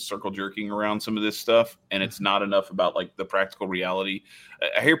philosophical circle jerking around some of this stuff, and it's not enough about like the practical reality.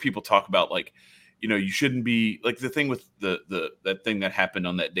 I hear people talk about like, you know, you shouldn't be like the thing with the that thing that happened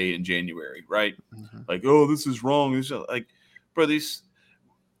on that day in January, right? Mm-hmm. Like, oh, this is wrong. This is like, bro, these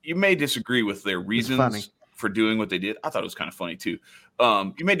you may disagree with their funny. reasons for doing what they did. I thought it was kind of funny too.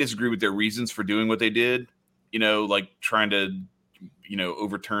 You may disagree with their reasons for doing what they did, you know, like trying to, you know,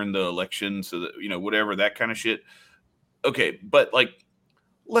 overturn the election so that, you know, whatever, that kind of shit. Okay, but like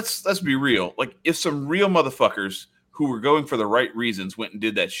let's be real. Like if some real motherfuckers who were going for the right reasons went and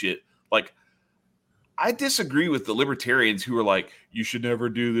did that shit, like I disagree with the libertarians who are like, you should never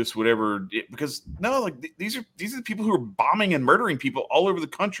do this, whatever. Because no, like these are the people who are bombing and murdering people all over the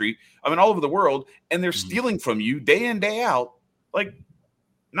country. I mean, all over the world, and they're stealing from you day in, day out. Like,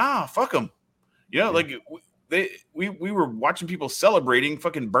 nah, fuck them. You know, like we were watching people celebrating,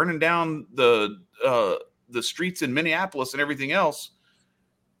 fucking burning down the streets in Minneapolis and everything else.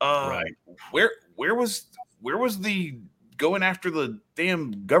 Right. Where was the going after the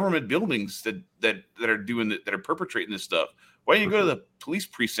damn government buildings that are doing that are perpetrating this stuff? Why didn't you go to the police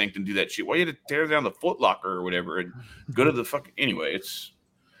precinct and do that shit? Why you had to tear down the Foot Locker or whatever and go to the fucking anyway? It's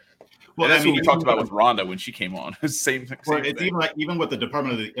well, that's what we talked about with Rhonda when she came on. same well, it's thing. even like even with the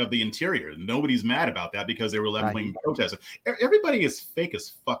Department of the Interior, nobody's mad about that because they were leveling protests. Everybody is fake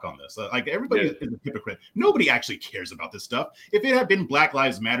as fuck on this. Like everybody is a hypocrite. Nobody actually cares about this stuff. If it had been Black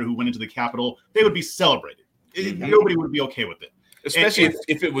Lives Matter who went into the Capitol, they would be celebrated. Nobody would be okay with it, especially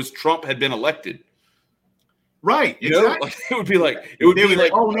if it was Trump had been elected. Right, you know, like, it would be like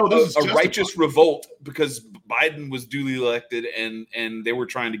oh no, this is a righteous revolt because Biden was duly elected and they were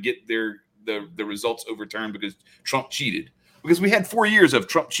trying to get the results overturned because Trump cheated. Because we had 4 years of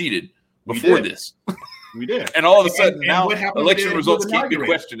Trump cheated before this. We did, and all of a sudden now election results can't be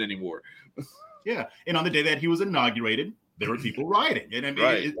questioned anymore. Yeah, and on the day that he was inaugurated, there were people rioting, and I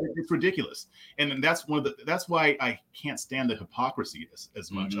mean, it's ridiculous. And that's that's why I can't stand the hypocrisy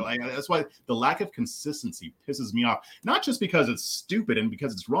as much. That's why the lack of consistency pisses me off. Not just because it's stupid and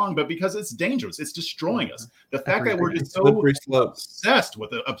because it's wrong, but because it's dangerous. It's destroying us. The fact that we're just so obsessed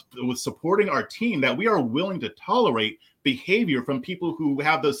with supporting our team that we are willing to tolerate behavior from people who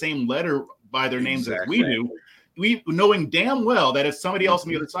have the same letter by their names as we do, we knowing damn well that if somebody else on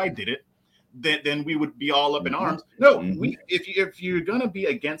the other side did it, then we would be all up in arms. No, if you're going to be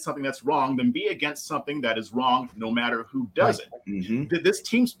against something that's wrong, then be against something that is wrong, no matter who does it. This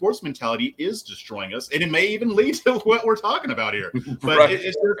team sports mentality is destroying us, and it may even lead to what we're talking about here. But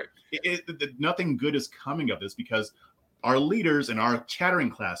nothing good is coming of this because our leaders and our chattering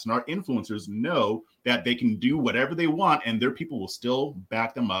class and our influencers know that they can do whatever they want, and their people will still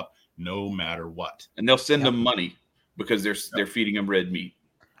back them up no matter what. And they'll send them money because they're feeding them red meat.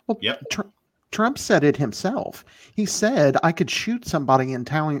 Well, Trump said it himself. He said, "I could shoot somebody in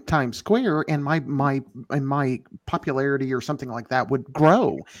Times Square, and my popularity or something like that would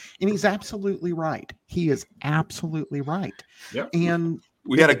grow." And he's absolutely right. He is absolutely right. Yep. And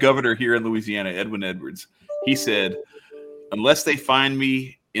we had a governor here in Louisiana, Edwin Edwards. He said, "Unless they find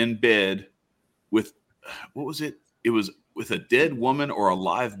me in bed with what was it? It was with a dead woman or a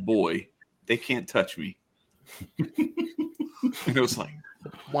live boy. They can't touch me." And it was like,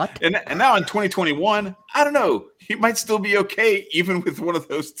 what? And now in 2021, I don't know. He might still be okay, even with one of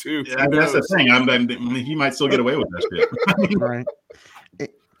those two. Yeah, that's the thing. He might still get away with that shit. Right.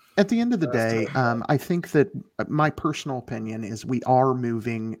 At the end of the day, I think that my personal opinion is we are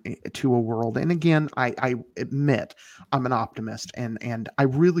moving to a world. And again, I admit I'm an optimist, and I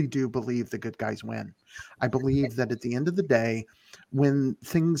really do believe the good guys win. I believe that at the end of the day, when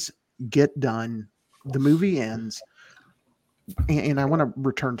things get done, the movie ends. And I want to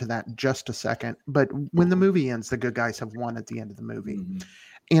return to that in just a second. But when the movie ends, the good guys have won at the end of the movie.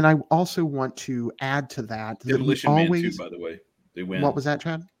 And I also want to add to that. Demolition Man, too, by the way. They win. What was that,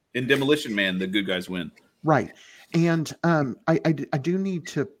 Chad? In Demolition Man, the good guys win. Right. And I do need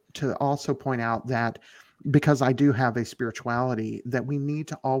to also point out that because I do have a spirituality, that we need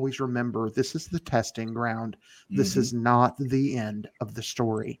to always remember this is the testing ground. This is not the end of the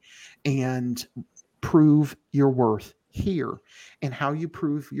story. And prove your worth here. And how you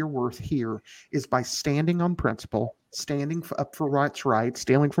prove your worth here is by standing on principle, standing up for what's right,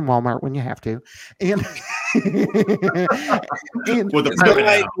 stealing from Walmart when you have to, and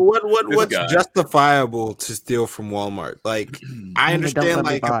what's justifiable to steal from Walmart? Like, I understand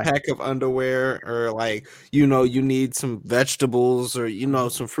like a pack of underwear or like, you need some vegetables or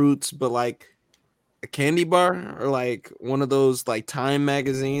some fruits, but like a candy bar or like one of those like Time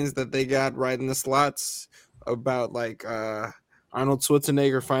magazines that they got right in the slots about like Arnold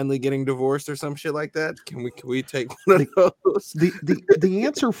Schwarzenegger finally getting divorced or some shit like that? Can we take one of those? The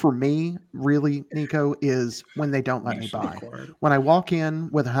answer for me, really, Nico, is when they don't let me buy. When I walk in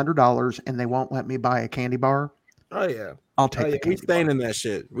with $100 and they won't let me buy a candy bar, Oh yeah, I'll take the we candy staying bar. in that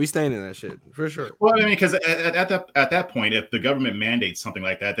shit. We staying in that shit for sure. Well, I mean, because at that point, if the government mandates something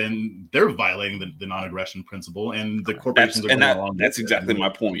like that, then they're violating the non-aggression principle, and the corporations are going along. That's exactly my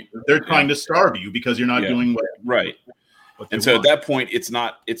point. They're trying to starve you because you're not doing what right. What and so want. At that point, it's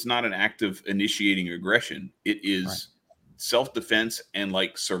not an act of initiating aggression. It is self-defense and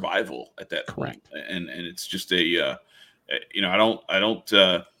like survival at that point. And it's just a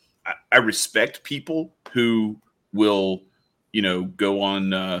I respect people who will go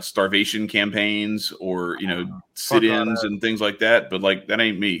on starvation campaigns or sit-ins and things like that, but like that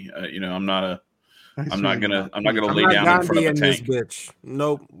ain't me. I'm not gonna lay down in front of a tank. Bitch.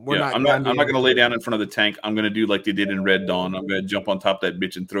 Nope, I'm not gonna lay down in front of the tank. I'm gonna do like they did in Red Dawn. I'm gonna jump on top of that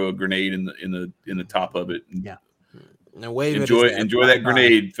bitch and throw a grenade in the top of it. Yeah. And wave enjoy that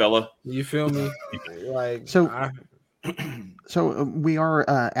grenade, fella. You feel me? Like So we are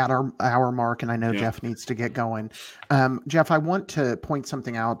at our hour mark, and I know Jeff needs to get going. Jeff, I want to point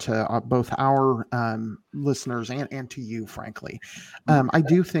something out to both our listeners and to you, frankly. I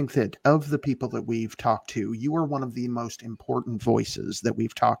do think that of the people that we've talked to, you are one of the most important voices that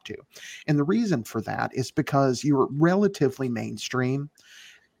we've talked to. And the reason for that is because you're relatively mainstream,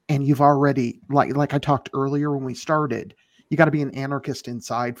 and you've already, like I talked earlier when we started, you got to be an anarchist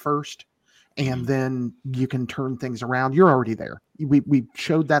inside first. And then you can turn things around. You're already there. We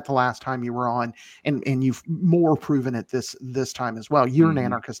showed that the last time you were on, and you've more proven it this time as well. You're an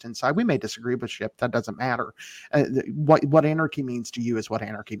anarchist inside. We may disagree, but shit, that doesn't matter. What anarchy means to you is what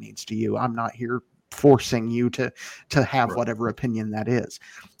anarchy means to you. I'm not here forcing you to have whatever opinion that is.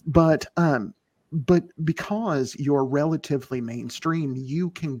 But because you're relatively mainstream, you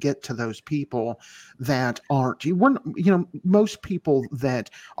can get to those people that aren't. Most people that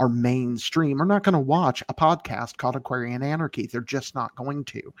are mainstream are not going to watch a podcast called Aquarian Anarchy. They're just not going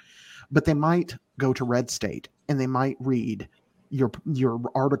to. But they might go to Red State and they might read your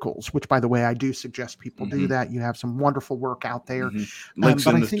articles, which, by the way, I do suggest people do that. You have some wonderful work out there. Links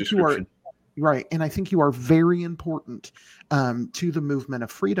in this description. Right. And I think you are very important to the movement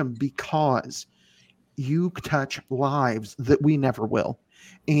of freedom because you touch lives that we never will.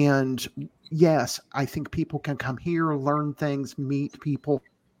 And yes, I think people can come here, learn things, meet people,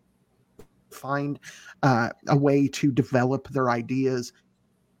 find a way to develop their ideas.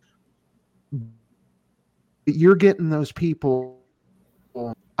 You're getting those people.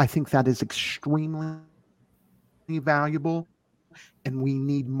 I think that is extremely valuable, and we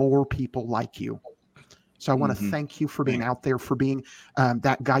need more people like you. So I want to thank you for being out there, for being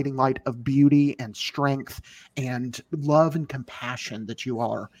that guiding light of beauty and strength and love and compassion that you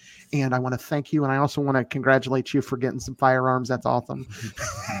are. And I want to thank you. And I also want to congratulate you for getting some firearms. That's awesome.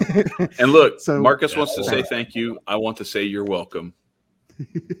 And look, Marcus wants to say thank you. I want to say you're welcome.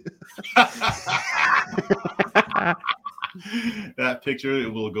 That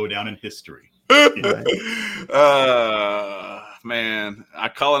picture will go down in history. Man, I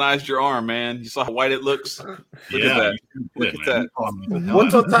colonized your arm, man. You saw how white it looks? Look at that.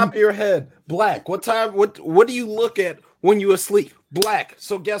 What's on top of your head? Black. What do you look at when you're asleep? Black.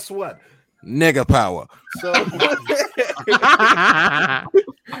 So guess what? Nigga power. So with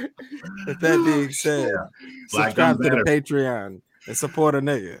that being said, subscribe to the Patreon and support a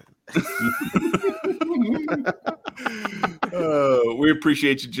nigga. We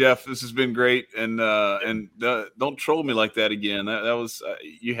appreciate you, Jeff. This has been great, and don't troll me like that again. That was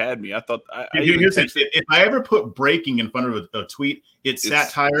you had me. I thought if I ever put breaking in front of a tweet, it's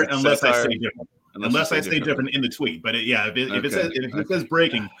satire unless I say different. Unless I say different in the tweet, but if it says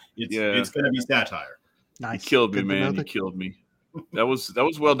breaking, it's going to be satire. Nice. You killed me, man. You killed me. That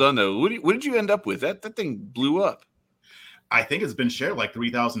was well done, though. What did you end up with? That thing blew up. I think it's been shared like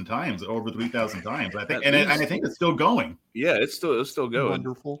 3,000 times, over 3,000 times. I think, and I think it's still going. Yeah, it's still going.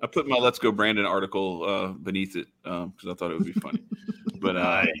 Wonderful. I put my "Let's Go Brandon" article beneath it because I thought it would be funny. but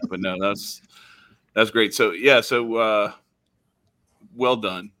no, that's great. So well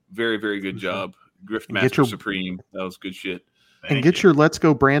done. Very, very good job, Griftmaster Supreme. That was good shit. And get your "Let's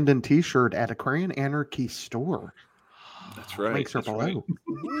Go Brandon" T-shirt at Aquarian Anarchy store. That's right. Links are below.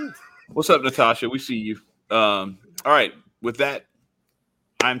 Right. What's up, Natasha? We see you. All right. With that,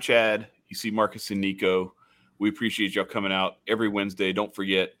 I'm Chad. You see Marcus and Nico. We appreciate y'all coming out every Wednesday. Don't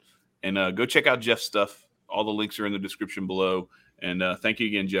forget. And go check out Jeff's stuff. All the links are in the description below. And thank you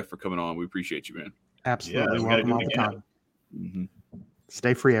again, Jeff, for coming on. We appreciate you, man. Absolutely. Welcome all the time.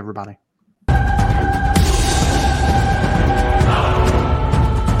 Stay free, everybody.